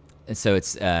 And so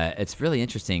it's really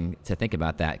interesting to think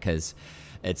about that, because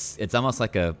it's almost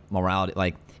like a morality.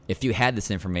 Like, if you had this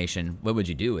information, what would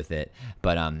you do with it?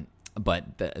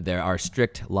 But there are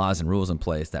strict laws and rules in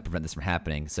place that prevent this from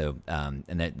happening. So,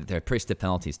 and there are pretty stiff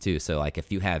penalties too. So, like,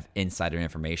 if you have insider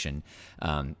information,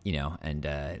 and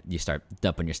you start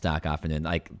dumping your stock off, and then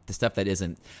like the stuff that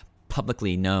isn't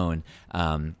publicly known,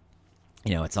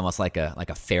 it's almost like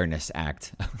a fairness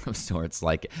act of sorts.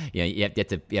 Like, you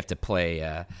have to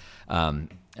play.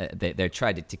 They're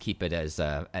trying to keep it as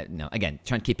again,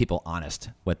 trying to keep people honest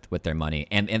with their money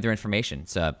and their information.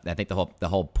 So I think the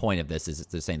whole point of this is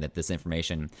they're saying that this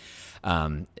information,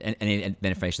 any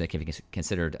information that can be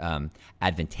considered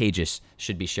advantageous,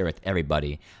 should be shared with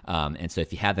everybody. And so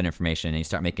if you have that information and you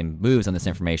start making moves on this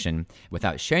information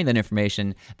without sharing that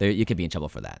information, you could be in trouble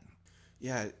for that.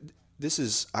 Yeah,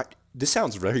 this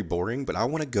sounds very boring, but I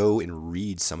want to go and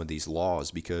read some of these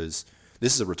laws, because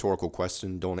this is a rhetorical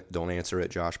question. Don't answer it,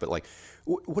 Josh. But like,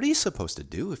 what are you supposed to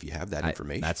do if you have that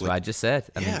information? That's what I just said.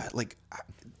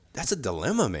 that's a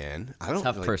dilemma, man. I don't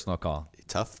Tough personal call.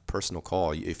 Tough personal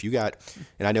call. If you got,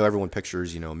 and I know everyone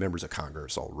pictures, members of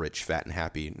Congress all rich, fat, and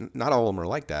happy. Not all of them are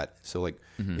like that. So, like,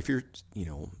 if you're,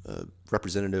 a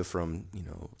representative from,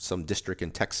 some district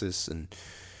in Texas, and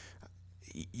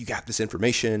you got this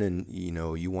information, and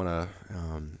you want to,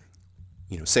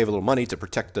 save a little money to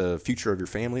protect the future of your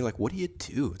family. Like, what do you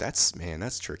do? That's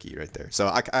tricky right there. So,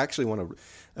 I actually want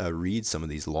to read some of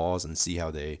these laws and see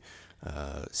how they.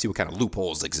 See what kind of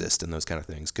loopholes exist in those kind of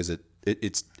things, because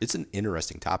it's an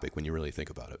interesting topic when you really think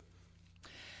about it.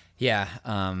 Yeah,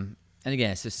 and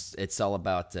again, it's all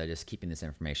about just keeping this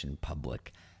information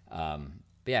public. But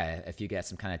yeah, if you get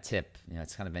some kind of tip,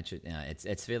 it's kind of interesting.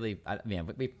 It's really,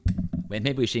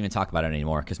 maybe we should even talk about it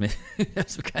anymore, because maybe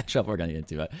that's what kind of trouble we're going to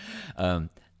get into. But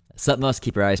something else to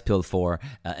keep your eyes peeled for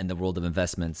in the world of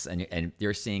investments, and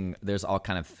you're seeing there's all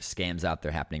kind of scams out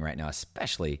there happening right now,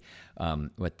 especially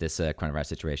with this coronavirus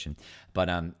situation.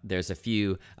 But there's a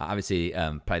few, obviously,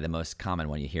 probably the most common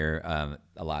one you hear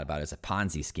a lot about is a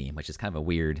Ponzi scheme, which is kind of a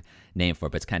weird name for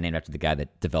it, but it's kind of named after the guy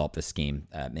that developed the scheme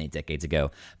many decades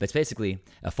ago. But it's basically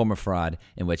a form of fraud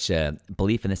in which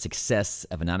belief in the success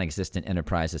of a non-existent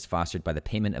enterprise is fostered by the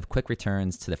payment of quick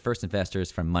returns to the first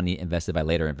investors from money invested by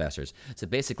later investors. So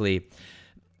basically,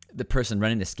 the person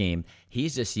running the scheme,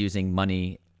 he's just using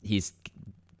money. He's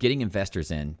getting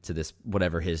investors in to this,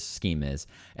 whatever his scheme is,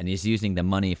 and he's using the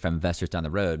money from investors down the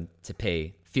road to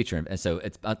pay future. And so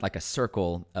it's like a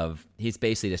circle of, he's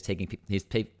basically just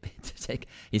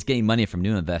he's getting money from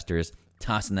new investors,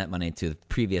 tossing that money to the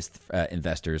previous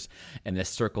investors, and this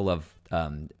circle of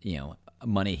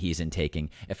money he's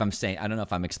intaking. If I'm saying, I don't know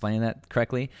if I'm explaining that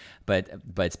correctly, but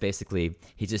it's basically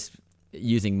he just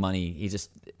using money.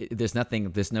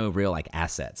 There's no real like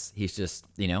assets. He's just,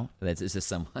 it's just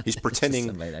someone. He's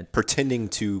pretending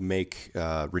to make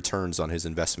returns on his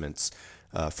investments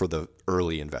for the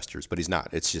early investors, but he's not.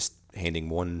 It's just handing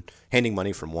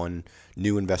money from one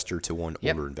new investor to one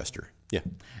older investor. Yeah,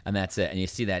 and that's it. And you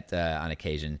see that on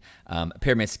occasion. A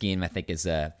pyramid scheme, I think, is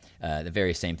the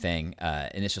very same thing.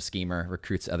 Initial schemer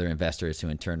recruits other investors, who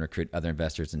in turn recruit other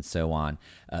investors, and so on.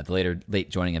 The late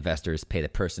joining investors pay the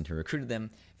person who recruited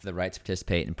them for the right to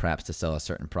participate and perhaps to sell a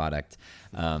certain product.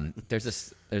 It's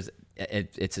just I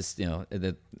know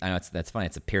that's funny.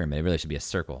 It's a pyramid. It really should be a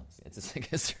circle. It's just like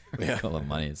a circle of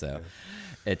money. So.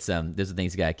 It's those are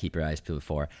things you gotta keep your eyes peeled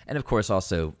for, and of course,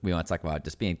 also we want to talk about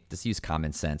just use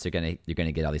common sense. You're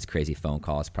gonna get all these crazy phone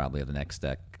calls probably over the next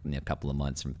couple of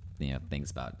months from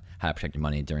things about how to protect your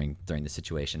money during the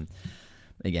situation.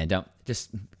 Again, don't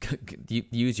just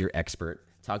use your expert.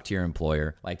 Talk to your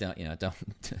employer. Like don't.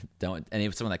 And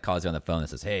if someone that calls you on the phone that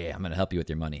says, "Hey, I'm gonna help you with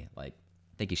your money," like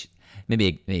I think you should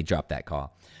maybe drop that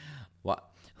call. Why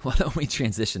don't we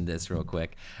transition this real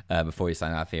quick before we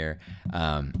sign off here?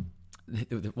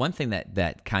 The one thing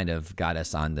that kind of got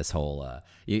us on this whole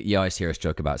you always hear us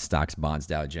joke about stocks, bonds,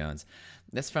 Dow Jones.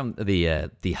 That's from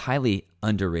the highly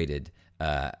underrated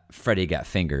Freddy Got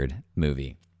Fingered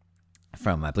movie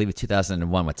from, I believe,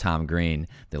 2001 with Tom Green,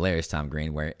 the hilarious Tom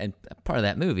Green, where, and part of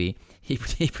that movie, he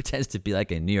pretends to be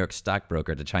like a New York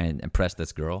stockbroker to try and impress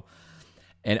this girl.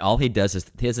 And all he does is,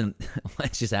 he doesn't, when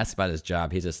she's asked about his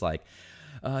job, he's just like,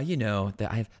 that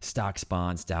I have stocks,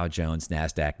 bonds, Dow Jones,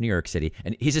 NASDAQ, New York City.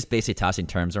 And he's just basically tossing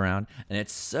terms around. And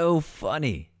it's so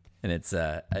funny. And it's,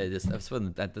 I just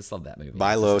love that movie.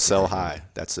 Buy low, sell high.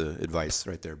 That's advice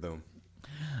right there. Boom.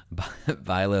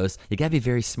 Buy lows. You got to be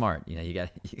very smart.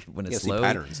 When it's low,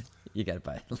 patterns. You got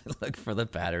to look for the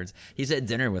patterns. He's at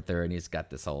dinner with her and he's got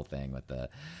this whole thing with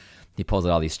he pulls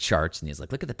out all these charts and he's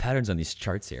like, look at the patterns on these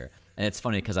charts here. And it's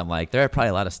funny because I'm like, there are probably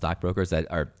a lot of stockbrokers that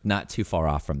are not too far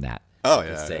off from that. Oh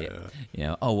yeah,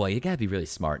 yeah. Oh well, you got to be really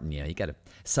smart, and you got to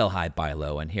sell high, buy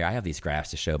low. And here I have these graphs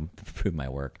to prove my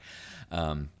work.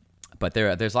 But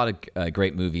there's a lot of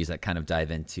great movies that kind of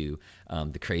dive into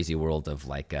the crazy world of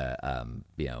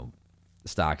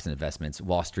stocks and investments.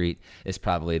 Wall Street is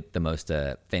probably the most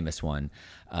famous one.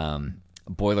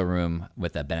 Boiler Room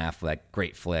with Ben Affleck,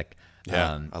 great flick.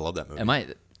 Yeah, I love that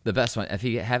movie. The best one, if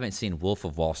you haven't seen Wolf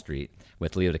of Wall Street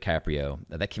with Leo DiCaprio,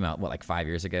 that came out, like 5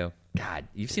 years ago? God,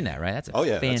 you've seen that, right? That's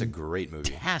that's a great movie.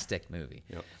 Fantastic movie.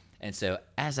 Yep. And so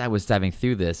as I was diving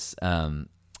through this,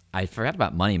 I forgot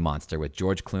about Money Monster with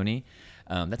George Clooney.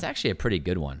 That's actually a pretty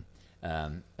good one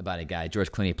about a guy.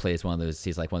 George Clooney plays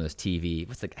he's like one of those TV,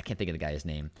 I can't think of the guy's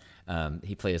name.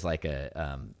 He plays like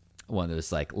one of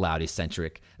those like loud,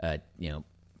 eccentric,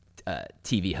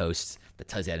 TV hosts that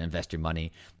tells you how to invest your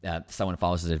money. Someone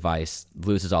follows his advice,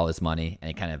 loses all his money, and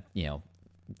he kind of,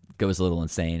 goes a little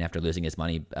insane after losing his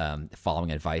money,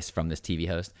 following advice from this TV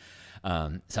host.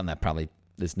 Something that probably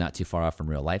is not too far off from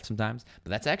real life sometimes.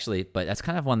 But that's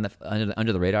kind of one that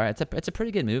under the radar. It's a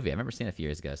pretty good movie. I remember seeing it a few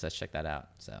years ago, so let's check that out.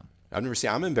 So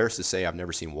I'm embarrassed to say I've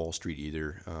never seen Wall Street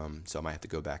either, so I might have to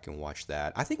go back and watch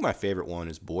that. I think my favorite one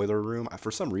is Boiler Room.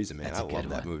 For some reason, man, I love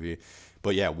that movie.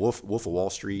 But yeah, Wolf of Wall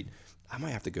Street. I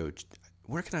might have to go.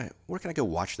 Where can I go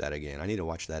watch that again? I need to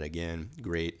watch that again.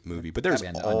 Great movie. But there's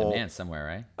on demand somewhere,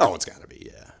 right? Oh, it's got to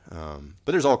be, yeah.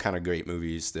 But there's all kind of great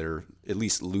movies that are at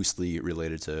least loosely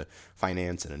related to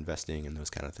finance and investing and those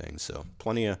kind of things. So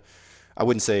I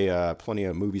wouldn't say plenty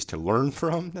of movies to learn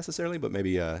from necessarily, but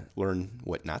maybe learn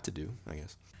what not to do, I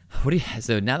guess.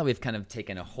 So now that we've kind of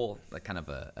taken a whole, like kind of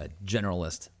a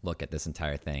generalist look at this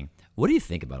entire thing, what do you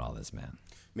think about all this, man?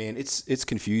 Man, it's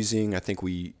confusing. I think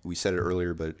we said it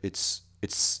earlier, but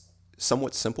it's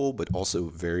somewhat simple, but also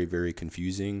very, very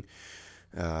confusing.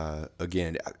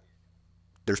 Again,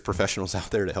 there's professionals out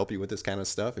there to help you with this kind of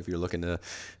stuff if you're looking to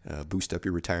boost up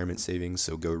your retirement savings.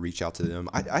 So go reach out to them.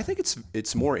 I think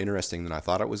it's more interesting than I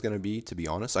thought it was going to be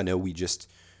honest. I know we just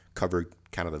covered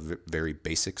kind of the very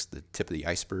basics, the tip of the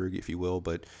iceberg, if you will,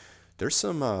 but there's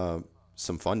some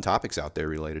fun topics out there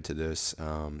related to this.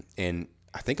 And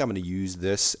I think I'm going to use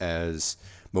this as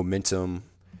momentum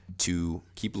to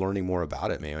keep learning more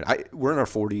about it, man. We're in our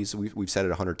 40s. We've said it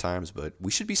 100 times, but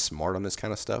we should be smart on this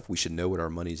kind of stuff. We should know what our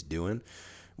money's doing.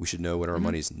 We should know what our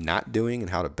money's not doing and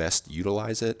how to best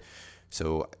utilize it.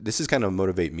 So this is kind of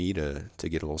motivate me to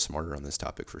get a little smarter on this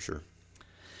topic for sure.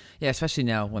 Yeah, especially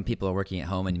now when people are working at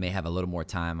home and you may have a little more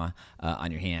time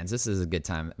on your hands. This is a good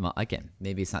time. Well, again,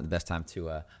 maybe it's not the best time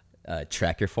to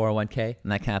track your 401k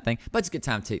and that kind of thing, but it's a good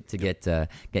time to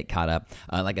get caught up.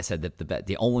 Like I said,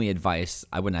 the only advice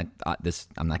I would not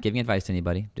I'm not giving advice to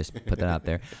anybody, just put that out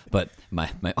there. But my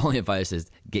only advice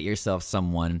is get yourself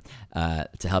someone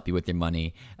to help you with your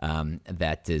money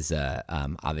that is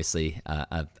obviously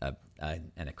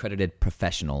an accredited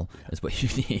professional is what you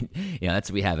need.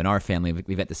 That's what we have in our family.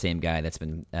 We've got the same guy that's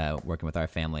been working with our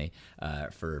family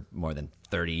for more than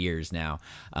 30 years now.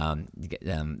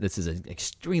 This is an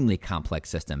extremely complex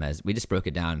system, as we just broke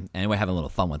it down, and we're having a little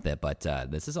fun with it. But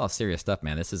this is all serious stuff,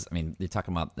 man. You're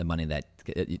talking about the money that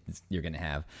you're going to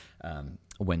have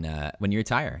when you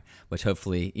retire, which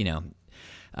hopefully,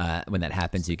 when that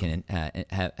happens, you can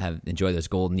have enjoy those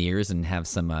golden years and have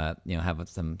some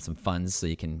some funds so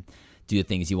you can do the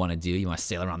things you want to do. You want to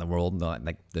sail around the world,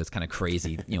 like those kind of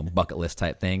crazy, bucket list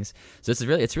type things. So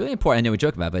it's really important. I know we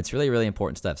joke about it, but it's really, really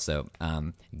important stuff. So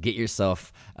get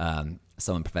yourself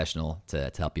someone professional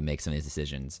to help you make some of these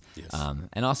decisions. Yes.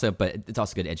 And also, but it's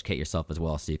also good to educate yourself as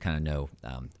well, so you kind of know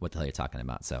what the hell you're talking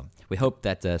about. So we hope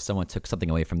that someone took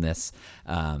something away from this.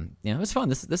 It was fun.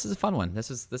 This is a fun one. This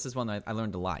is one that I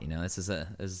learned a lot.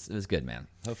 It was good, man.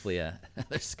 Hopefully,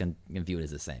 others can view it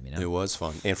as the same. It was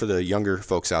fun. And for the younger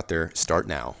folks out there, start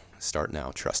now. Start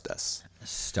now. Trust us.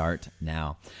 Start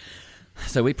now.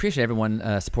 So we appreciate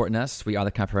everyone supporting us. We are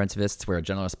the Comprehensivists. We're a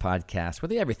generalist podcast. We're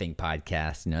the everything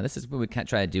podcast. This is what we kind of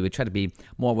try to do. We try to be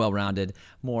more well-rounded,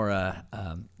 more.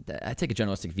 I take a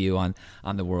journalistic view on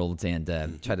the world and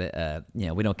try to.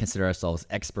 We don't consider ourselves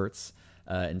experts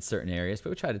in certain areas, but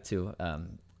we try to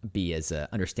be as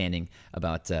understanding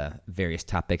about various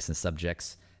topics and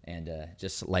subjects and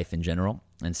just life in general.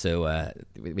 And so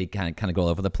we kind of go all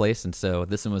over the place. And so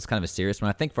this one was kind of a serious one.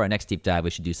 I think for our next deep dive, we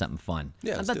should do something fun.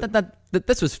 Yeah,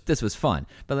 this was fun.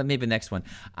 But maybe the next one,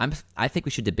 I think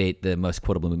we should debate the most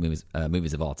quotable movies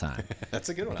of all time. That's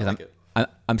a good one. I like it.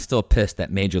 I'm still pissed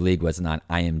that Major League wasn't on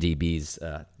IMDb's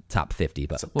top 50,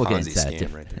 but we'll get into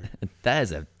that. Right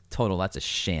there. That's a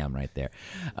sham right there.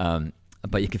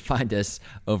 But you can find us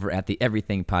over at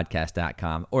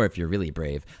theeverythingpodcast.com, or if you're really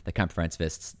brave,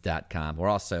 thecomprehensivists.com. We're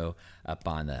also up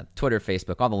on Twitter,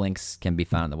 Facebook. All the links can be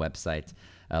found on the website.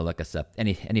 Look us up.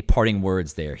 Any parting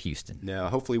words there, Houston? Now,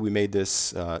 hopefully we made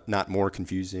this not more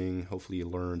confusing. Hopefully you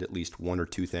learned at least one or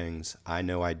two things. I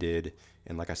know I did.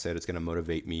 And like I said, it's going to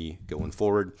motivate me going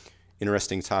forward.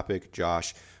 Interesting topic,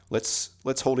 Josh. Let's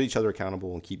hold each other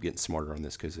accountable and keep getting smarter on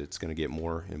this, because it's going to get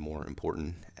more and more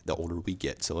important the older we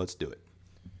get. So let's do it.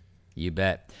 You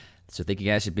bet. So thank you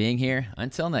guys for being here.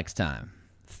 Until next time,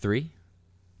 3,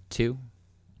 2,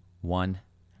 1,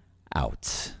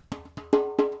 out.